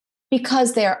 Oh,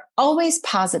 because they are always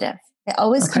positive. They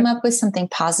always come up with something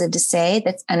positive to say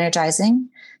that's energizing.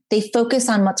 They focus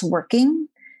on what's working,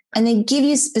 and they give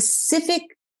you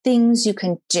specific things you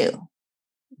can do.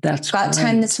 That's got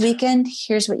time this weekend.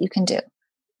 Here's what you can do.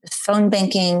 Phone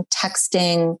banking,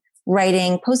 texting,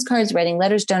 writing postcards, writing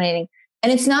letters, donating.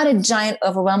 And it's not a giant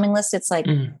overwhelming list. It's like,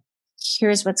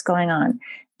 here's what's going on.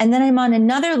 And then I'm on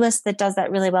another list that does that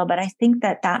really well, but I think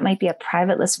that might be a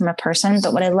private list from a person.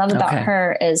 But what I love about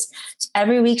her is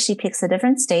every week she picks a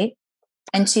different state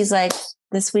and she's like,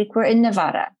 this week we're in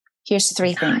Nevada. Here's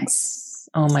 3 things.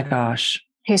 Oh my gosh.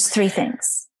 Here's 3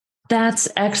 things. That's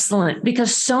excellent,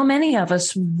 because so many of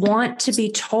us want to be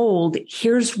told,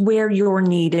 here's where you're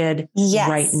needed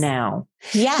right now.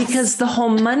 Yes. Because the whole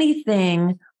money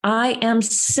thing, I am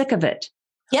sick of it.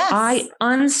 Yes. I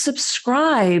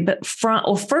unsubscribe from,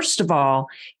 well, first of all,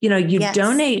 you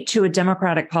donate to a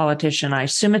Democratic politician. I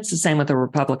assume it's the same with the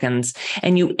Republicans,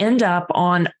 and you end up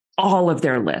on all of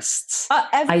their lists.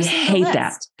 I hate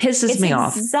that. Pisses me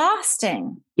off. It's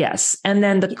exhausting. Yes. And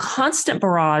then the constant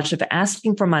barrage of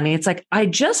asking for money. It's like, I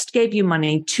just gave you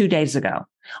money 2 days ago.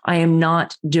 I am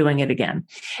not doing it again.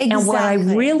 Exactly. And what I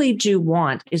really do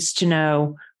want is to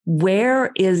know,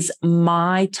 where is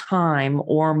my time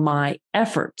or my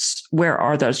efforts? Where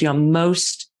are those,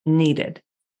 most needed?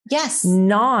 Yes.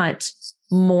 Not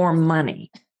more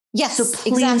money. Yes. So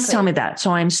please tell me that.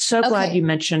 So I'm so glad you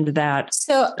mentioned that.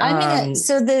 So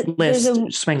there's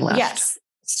a swing left. Yes.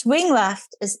 Swing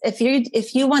left is,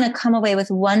 if you want to come away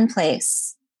with one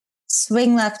place,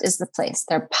 swing left is the place.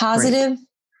 They're positive.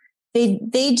 Right.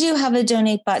 They do have a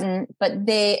donate button, but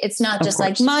it's not just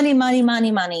like money, money,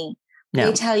 money, money. No.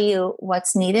 They tell you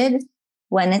what's needed,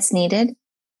 when it's needed,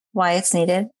 why it's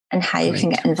needed, and how you can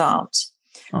get involved.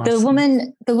 Awesome.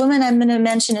 The woman I'm going to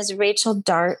mention is Rachel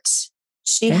Dart.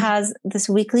 She has this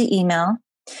weekly email.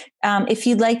 If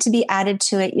you'd like to be added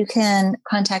to it, you can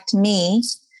contact me,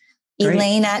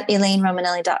 Elaine at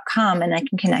ElaineRomanelli.com, and I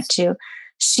can connect you.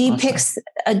 She picks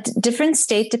a different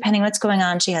state depending what's going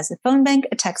on. She has a phone bank,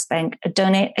 a text bank, a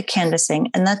donate, a canvassing,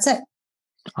 and that's it.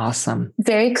 Awesome.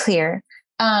 Very clear.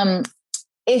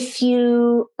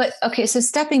 So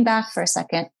stepping back for a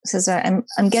second, because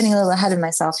I'm getting a little ahead of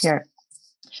myself here.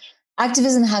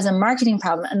 Activism has a marketing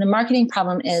problem, and the marketing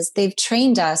problem is they've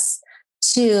trained us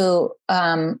to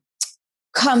come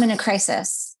in a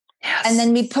crisis, and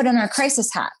then we put on our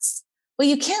crisis hats. Well,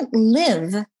 you can't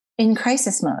live in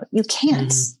crisis mode. You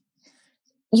can't.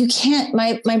 Mm-hmm. You can't.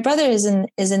 My brother is in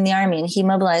the Army, and he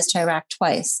mobilized to Iraq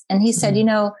twice, and he said,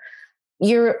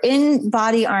 you're in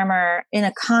body armor in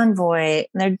a convoy.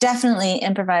 There are definitely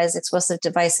improvised explosive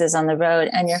devices on the road,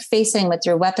 and you're facing with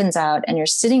your weapons out and you're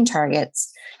sitting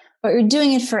targets, but you're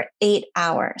doing it for 8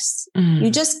 hours. Mm. You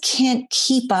just can't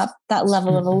keep up that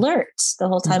level of alert the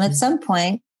whole time. At some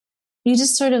point, you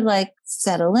just sort of like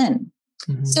settle in.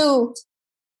 Mm-hmm. So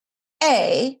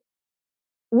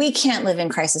we can't live in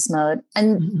crisis mode,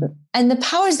 and the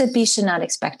powers that be should not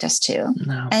expect us to.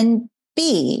 No. And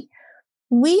B,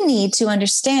 we need to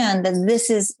understand that this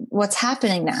is what's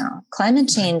happening now. Climate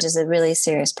change is a really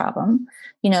serious problem.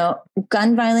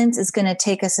 Gun violence is going to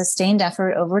take a sustained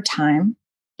effort over time.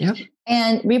 Yep.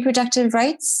 And reproductive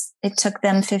rights, it took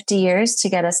them 50 years to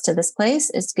get us to this place.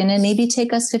 It's going to maybe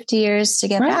take us 50 years to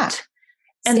get back.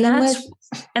 And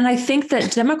I think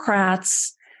that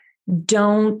Democrats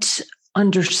don't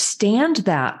understand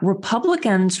that.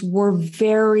 Republicans were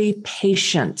very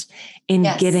patient in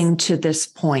getting to this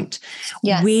point.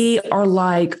 Yes. We are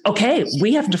like, okay,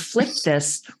 we have to flip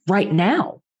this right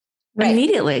now,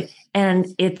 immediately. And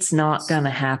it's not going to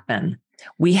happen.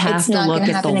 We have to look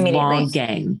at the long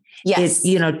game. Yes.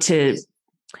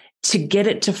 To get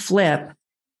it to flip,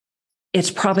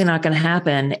 it's probably not going to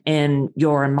happen in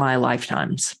your and my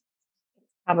lifetimes.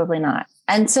 Probably not.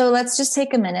 And so let's just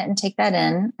take a minute and take that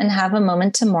in and have a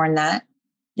moment to mourn that.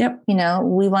 Yep.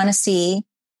 We want to see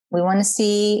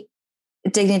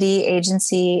dignity,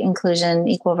 agency, inclusion,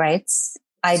 equal rights.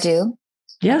 I do.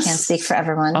 Yes. I can't speak for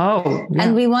everyone. Oh, yeah.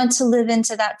 And we want to live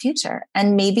into that future.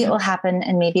 And maybe it will happen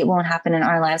and maybe it won't happen in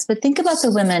our lives. But think about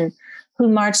the women who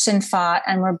marched and fought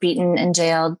and were beaten and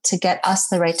jailed to get us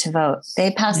the right to vote.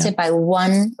 They passed it by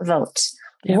one vote.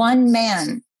 One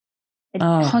man. It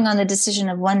hung on the decision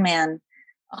of one man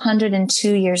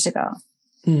 102 years ago.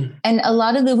 Mm. And a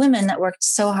lot of the women that worked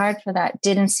so hard for that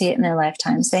didn't see it in their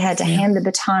lifetimes. They had to hand the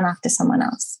baton off to someone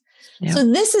else. Yeah.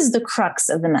 So this is the crux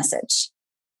of the message.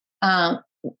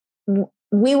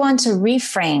 We want to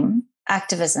reframe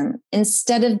activism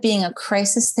instead of being a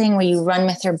crisis thing where you run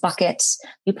with your bucket,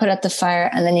 you put out the fire,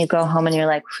 and then you go home and you're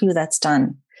like, phew, that's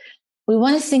done. We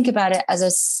want to think about it as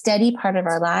a steady part of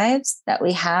our lives that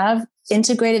we have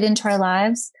integrated into our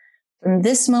lives from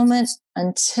this moment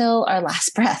until our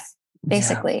last breath,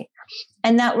 basically. Yeah.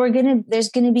 And that there's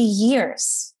going to be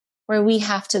years where we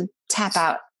have to tap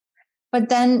out. But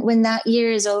then when that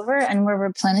year is over and we're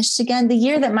replenished again, the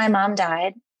year that my mom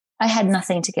died, I had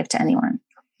nothing to give to anyone.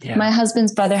 Yeah. My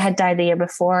husband's brother had died the year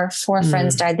before. 4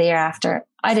 friends died the year after.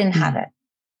 I didn't have it.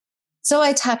 So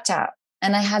I tapped out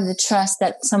and I had the trust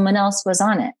that someone else was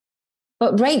on it.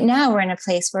 But right now we're in a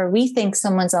place where we think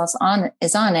someone else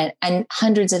is on it, and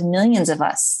hundreds of millions of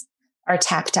us are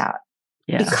tapped out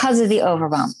because of the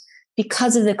overwhelm,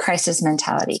 because of the crisis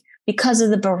mentality, because of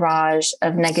the barrage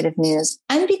of negative news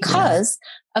and because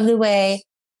of the way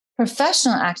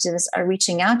professional activists are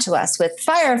reaching out to us with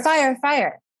fire, fire,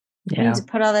 fire. We need to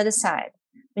put all that aside.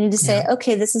 We need to say,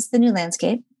 okay, this is the new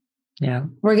landscape. Yeah.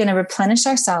 We're going to replenish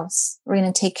ourselves. We're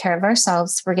going to take care of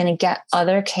ourselves. We're going to get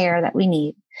other care that we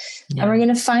need. And we're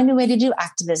going to find a way to do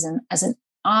activism as an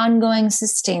ongoing,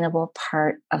 sustainable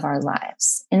part of our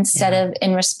lives instead of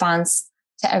in response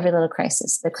to every little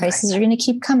crisis. The crises are going to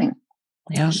keep coming.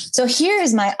 Yeah. So here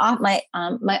is my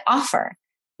offer,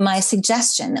 my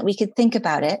suggestion that we could think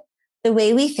about it the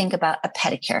way we think about a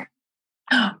pedicure.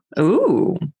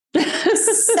 Ooh.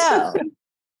 So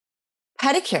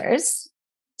pedicures,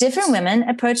 different women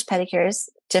approach pedicures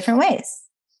different ways.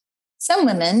 Some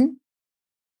women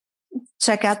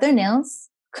check out their nails,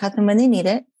 cut them when they need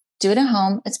it, do it at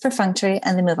home, it's perfunctory,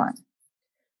 and they move on.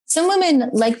 Some women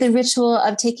like the ritual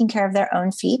of taking care of their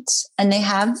own feet, and they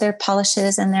have their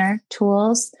polishes and their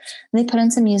tools, and they put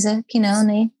on some music,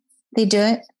 and they do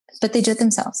it, but they do it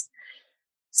themselves.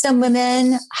 Some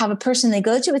women have a person they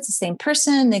go to, it's the same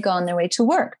person, they go on their way to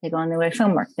work, they go on their way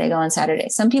from work, they go on Saturday.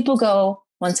 Some people go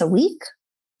once a week.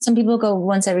 Some people go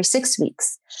once every 6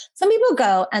 weeks. Some people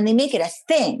go and they make it a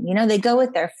thing. They go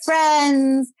with their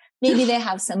friends. Maybe they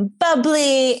have some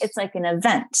bubbly. It's like an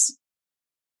event.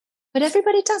 But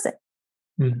everybody does it.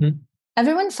 Mm-hmm.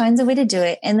 Everyone finds a way to do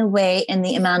it in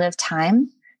the amount of time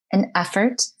and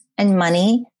effort and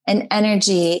money and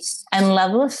energy and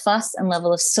level of fuss and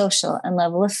level of social and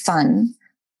level of fun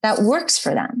that works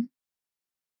for them.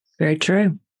 Very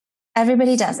true.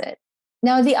 Everybody does it.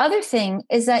 Now, the other thing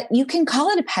is that you can call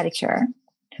it a pedicure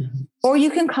or you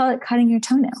can call it cutting your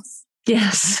toenails.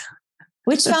 Yes.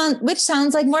 Which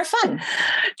sounds like more fun.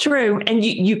 True. And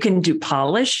you can do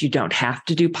polish. You don't have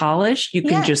to do polish. You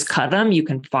can just cut them. You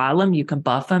can file them. You can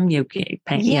buff them. You can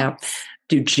paint,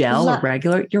 do gel or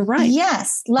regular. You're right.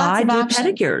 Yes. Lots of options. I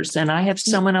do pedicures and I have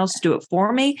someone else do it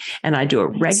for me and I do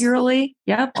it regularly.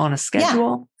 Yep. On a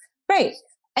schedule. Yeah. Right.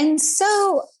 And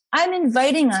so I'm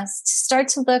inviting us to start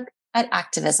to look at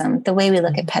activism the way we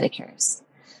look at pedicures.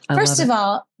 First of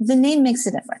all, the name makes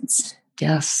a difference.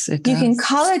 Yes, it does. You can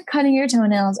call it cutting your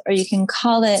toenails or you can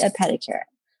call it a pedicure.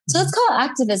 So let's call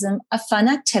activism a fun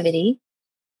activity.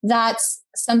 That's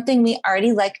something we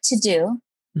already like to do.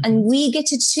 And we get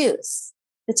to choose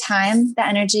the time, the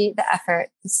energy, the effort,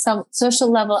 the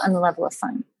social level, and the level of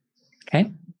fun.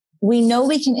 Okay. We know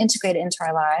we can integrate it into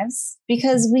our lives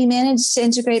because we managed to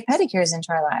integrate pedicures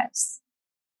into our lives.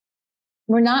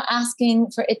 We're not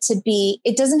asking for it to be,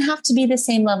 it doesn't have to be the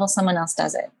same level someone else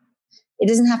does it. It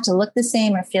doesn't have to look the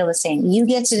same or feel the same. You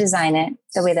get to design it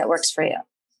the way that works for you.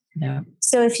 Yeah.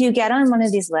 So if you get on one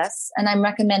of these lists, and I'm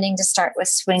recommending to start with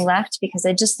Swing Left because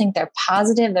I just think they're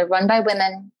positive, they're run by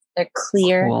women, they're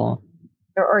clear,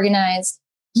 they're organized.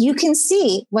 You can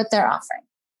see what they're offering.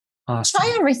 Awesome.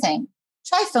 Try everything.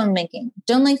 Try phone banking.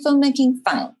 Don't like phone banking?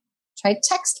 Fine. Try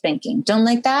text banking. Don't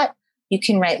like that? You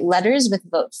can write letters with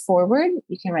Vote Forward.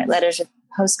 You can write letters with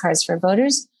postcards for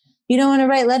voters. You don't want to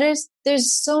write letters?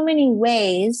 There's so many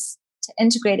ways to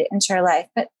integrate it into your life.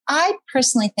 But I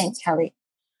personally think, Kelly,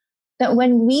 that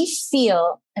when we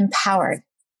feel empowered,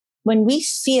 when we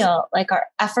feel like our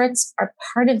efforts are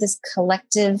part of this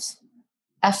collective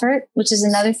effort, which is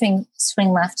another thing Swing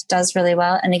Left does really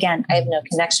well. And again, I have no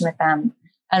connection with them.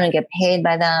 I don't get paid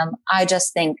by them. I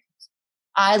just think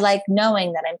I like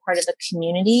knowing that I'm part of a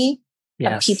community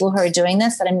of people who are doing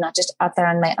this, that I'm not just out there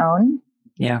on my own.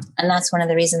 Yeah. And that's one of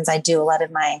the reasons I do a lot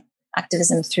of my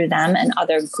activism through them and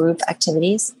other group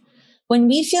activities. When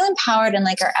we feel empowered and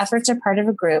like our efforts are part of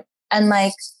a group and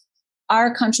like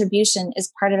our contribution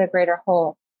is part of a greater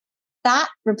whole, that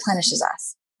replenishes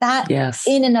us. That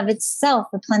in and of itself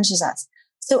replenishes us.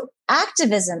 So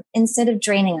activism, instead of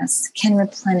draining us, can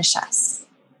replenish us.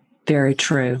 Very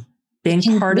true.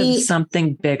 Being part of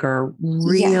something bigger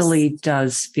really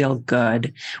does feel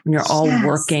good when you're all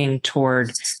working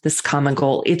toward this common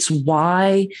goal. It's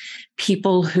why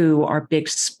people who are big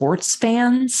sports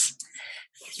fans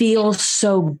feel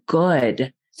so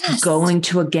good going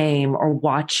to a game or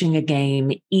watching a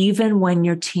game, even when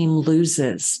your team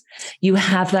loses. You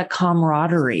have that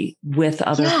camaraderie with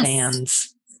other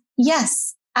fans.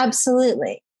 Yes,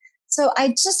 absolutely. So I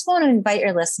just want to invite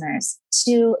your listeners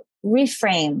to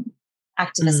reframe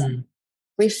activism.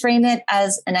 Reframe it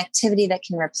as an activity that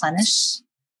can replenish,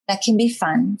 that can be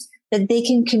fun, that they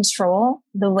can control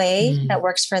the way that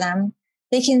works for them.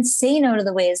 They can say no to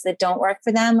the ways that don't work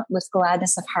for them with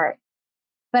gladness of heart.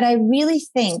 But I really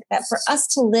think that for us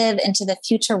to live into the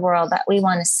future world that we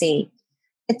want to see,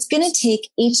 it's going to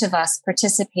take each of us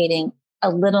participating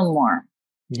a little more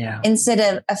instead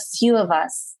of a few of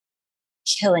us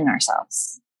killing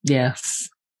ourselves. Yes.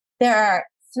 There are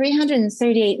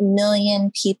 338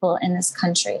 million people in this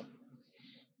country.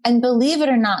 And believe it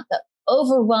or not, the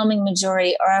overwhelming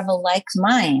majority are of a like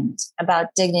mind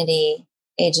about dignity,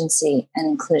 agency, and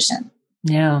inclusion.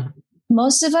 Yeah.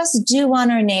 Most of us do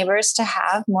want our neighbors to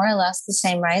have more or less the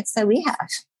same rights that we have.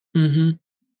 Mm-hmm.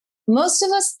 Most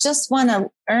of us just want to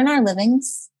earn our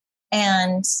livings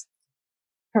and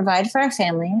provide for our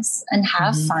families and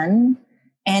have fun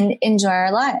and enjoy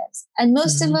our lives. And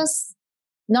most of us,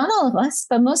 not all of us,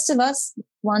 but most of us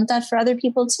want that for other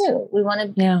people too. We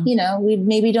want to, we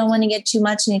maybe don't want to get too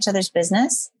much in each other's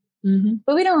business,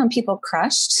 but we don't want people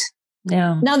crushed.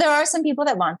 Yeah. Now, there are some people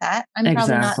that want that. I'm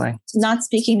probably not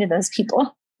speaking to those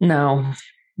people. No.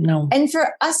 And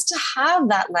for us to have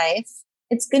that life,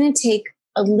 it's going to take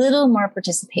a little more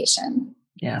participation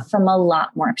from a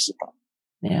lot more people.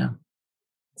 Yeah.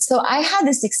 So I had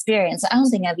this experience, I don't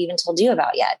think I've even told you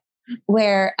about yet,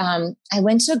 where I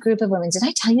went to a group of women. Did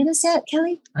I tell you this yet,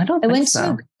 Kelly? I went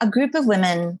to a group of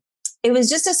women. It was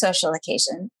just a social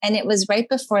occasion. And it was right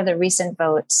before the recent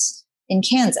vote in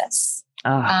Kansas,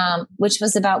 which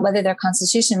was about whether their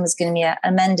constitution was going to be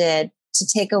amended to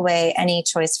take away any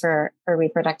choice for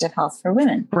reproductive health for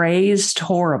women. Phrased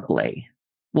horribly.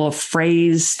 Well,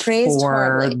 phrased for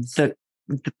horribly.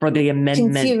 For the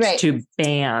amendment to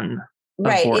ban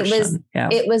abortion.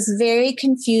 It was very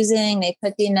confusing. They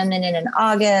put the amendment in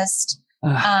August.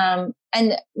 And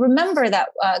remember that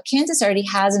Kansas already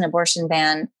has an abortion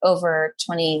ban over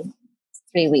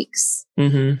 23 weeks.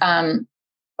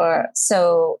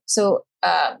 So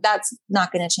that's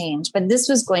not going to change. But this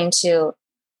was going to,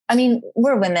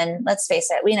 we're women. Let's face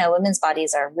it. We know women's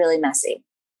bodies are really messy.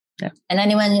 Yeah. And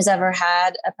anyone who's ever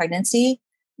had a pregnancy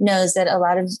knows that a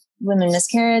lot of women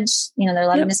miscarriage. There are a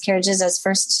lot of miscarriages as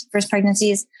first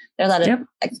pregnancies. There are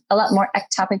a lot more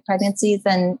ectopic pregnancies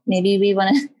than maybe we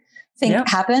want to think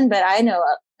happen. But I know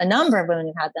a number of women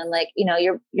who've had them.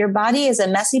 Your body is a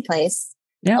messy place.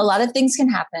 A lot of things can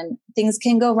happen. Things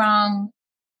can go wrong.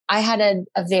 I had a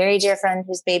very dear friend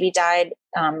whose baby died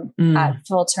at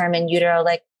full term in utero.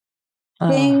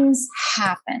 Things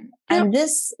happen. And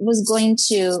this was going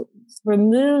to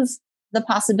remove the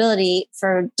possibility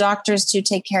for doctors to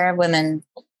take care of women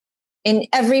in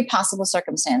every possible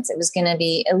circumstance. It was going to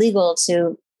be illegal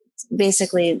to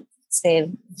basically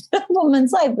save a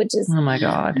woman's life, which is... Oh my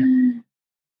God.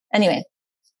 Anyway,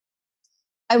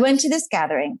 I went to this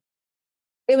gathering.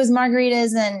 It was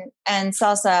margaritas and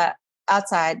salsa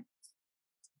outside.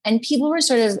 And people were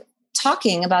sort of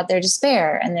talking about their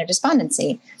despair and their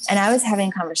despondency. And I was having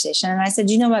a conversation. And I said,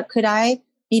 you know what? Could I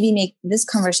maybe make this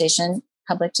conversation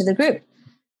public to the group?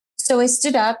 So I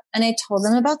stood up and I told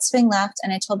them about Swing Left,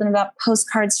 and I told them about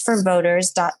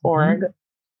postcardsforvoters.org.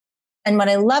 And what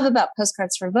I love about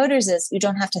Postcards for Voters is you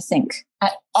don't have to think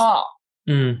at all.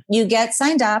 You get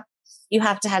signed up. You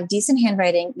have to have decent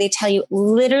handwriting. They tell you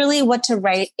literally what to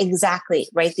write exactly.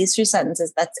 Write these 3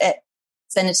 sentences. That's it.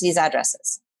 Send it to these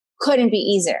addresses. Couldn't be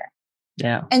easier.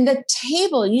 Yeah. And the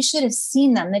table, you should have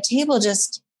seen them. The table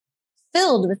just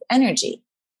filled with energy.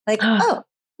 Oh,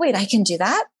 wait, I can do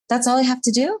that? That's all I have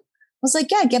to do? I was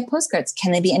like, yeah, get postcards.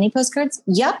 Can they be any postcards?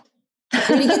 Yep.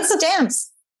 Where do you get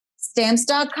stamps?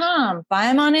 Stamps.com. Buy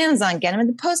them on Amazon. Get them at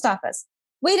the post office.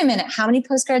 Wait a minute. How many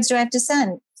postcards do I have to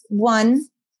send? 1,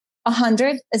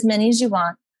 100, as many as you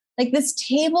want. This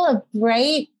table of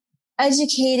bright,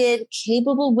 educated,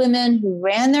 capable women who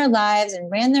ran their lives and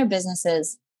ran their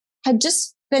businesses had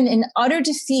just been in utter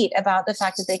defeat about the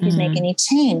fact that they could make any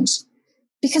change,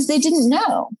 because they didn't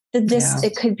know that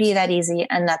it could be that easy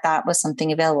and that was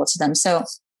something available to them. So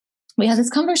we had this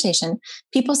conversation.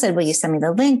 People said, will you send me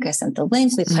the link? I sent the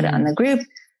link. We put it on the group.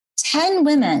 10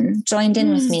 women joined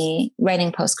in with me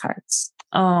writing postcards.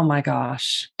 Oh my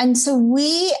gosh. And so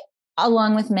we,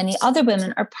 along with many other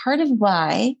women, are part of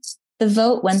why the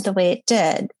vote went the way it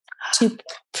did, to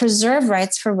preserve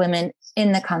rights for women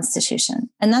in the Constitution.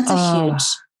 And that's a huge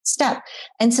step.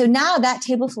 And so now that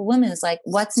table for women is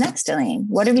what's next, Elaine?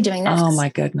 What are we doing next? Oh my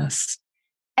goodness.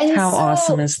 And how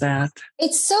awesome is that?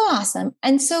 It's so awesome.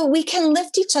 And so we can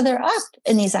lift each other up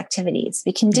in these activities.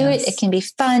 We can do it. It can be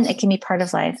fun. It can be part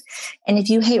of life. And if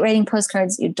you hate writing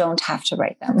postcards, you don't have to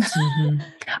write them.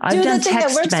 I've done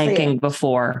text banking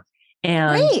before.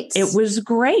 And it was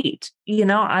great.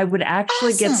 I would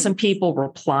actually get some people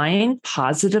replying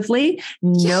positively.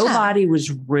 Nobody was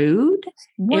rude.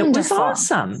 Wonderful. It was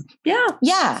awesome.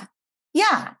 Yeah.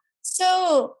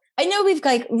 So I know we've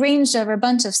ranged over a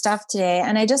bunch of stuff today,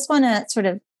 and I just want to sort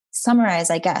of summarize,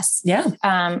 I guess. Yeah.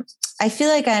 I feel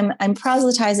like I'm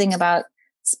proselytizing about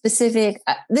specific,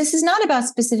 this is not about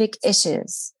specific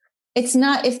issues. It's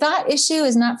not, if that issue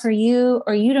is not for you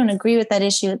or you don't agree with that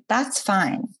issue, that's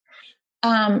fine.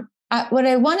 What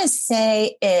I want to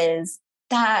say is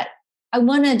that I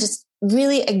want to just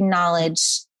really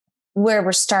acknowledge where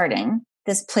we're starting,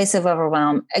 this place of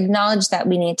overwhelm, acknowledge that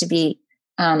we need to be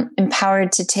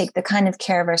empowered to take the kind of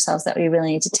care of ourselves that we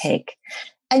really need to take.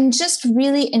 And just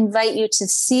really invite you to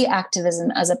see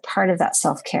activism as a part of that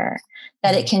self-care,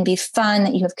 that it can be fun,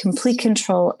 that you have complete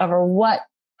control over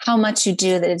how much you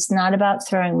do, that it's not about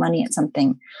throwing money at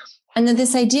something. And then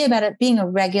this idea about it being a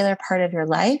regular part of your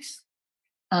life,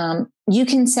 you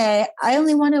can say, I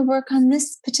only want to work on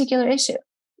this particular issue.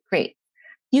 Great.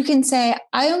 You can say,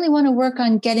 I only want to work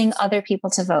on getting other people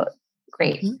to vote.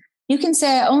 Great. Mm-hmm. You can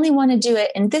say, I only want to do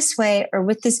it in this way or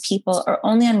with this people or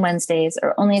only on Wednesdays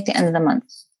or only at the end of the month.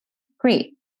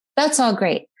 Great. That's all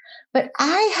great. But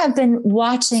I have been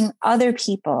watching other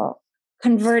people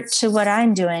convert to what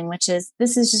I'm doing, which is,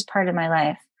 this is just part of my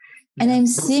life. And I'm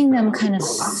seeing them kind of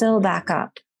fill back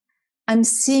up. I'm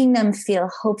seeing them feel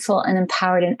hopeful and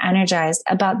empowered and energized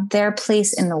about their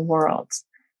place in the world,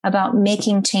 about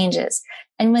making changes.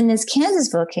 And when this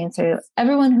Kansas vote came through,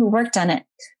 everyone who worked on it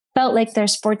felt like their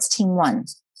sports team won.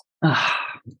 Oh,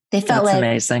 they felt like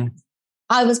amazing.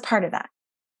 I was part of that.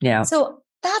 Yeah. So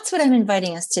that's what I'm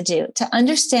inviting us to do, to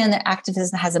understand that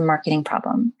activism has a marketing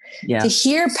problem, to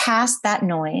hear past that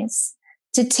noise,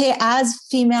 as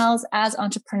females, as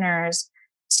entrepreneurs,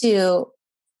 to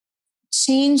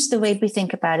change the way we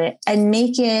think about it and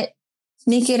make it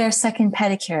our second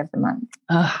pedicure of the month.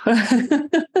 Oh.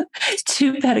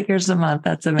 2 pedicures a month.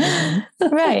 That's amazing.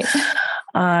 Right.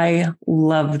 I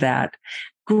love that.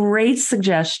 Great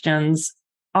suggestions.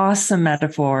 Awesome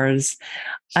metaphors.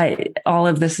 All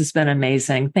of this has been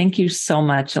amazing. Thank you so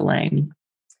much, Elaine.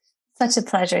 Such a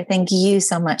pleasure. Thank you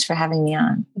so much for having me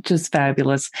on. Just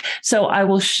fabulous. So I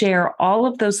will share all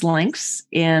of those links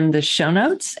in the show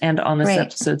notes and on this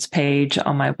episode's page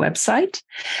on my website,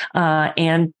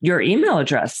 and your email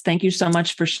address. Thank you so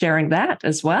much for sharing that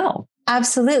as well.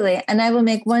 Absolutely. And I will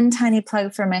make one tiny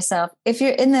plug for myself. If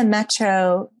you're in the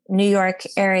metro New York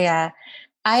area,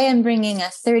 I am bringing a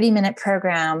 30-minute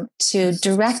program to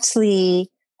directly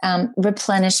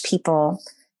replenish people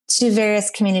to various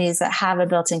communities that have a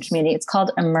built-in community. It's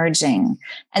called Emerging.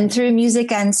 And through music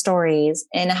and stories,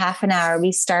 in a half an hour,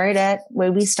 we start at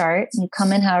where we start. You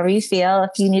come in however you feel.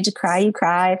 If you need to cry, you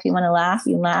cry. If you want to laugh,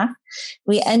 you laugh.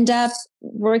 We end up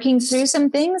working through some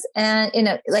things and,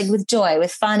 like with joy,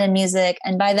 with fun and music.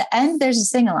 And by the end, there's a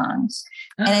sing-along.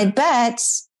 And I bet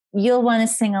you'll want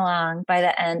to sing along by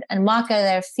the end and walk out of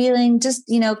there feeling just,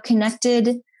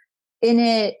 connected, in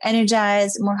it,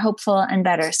 energized, more hopeful and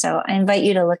better. So I invite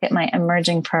you to look at my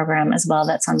Emerging program as well.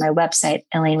 That's on my website,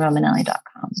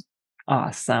 ElaineRomanelli.com.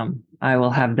 Awesome. I will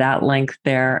have that link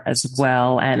there as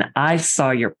well. And I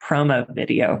saw your promo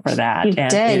video for that. You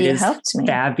did. You helped me.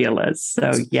 Fabulous.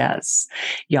 So yes,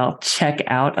 y'all check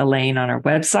out Elaine on our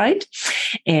website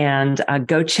and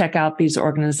go check out these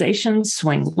organizations,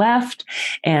 Swing Left,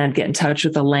 and get in touch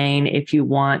with Elaine if you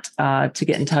want to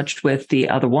get in touch with the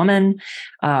other woman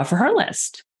for her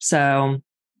list. So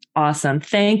awesome.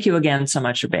 Thank you again so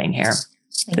much for being here.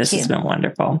 This has been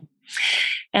wonderful.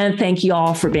 And thank you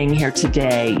all for being here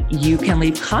today. You can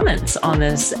leave comments on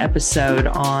this episode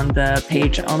on the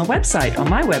page on the website, on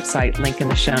my website, link in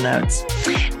the show notes.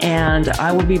 And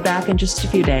I will be back in just a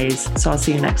few days. So I'll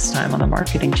see you next time on the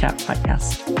Marketing Chat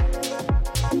podcast.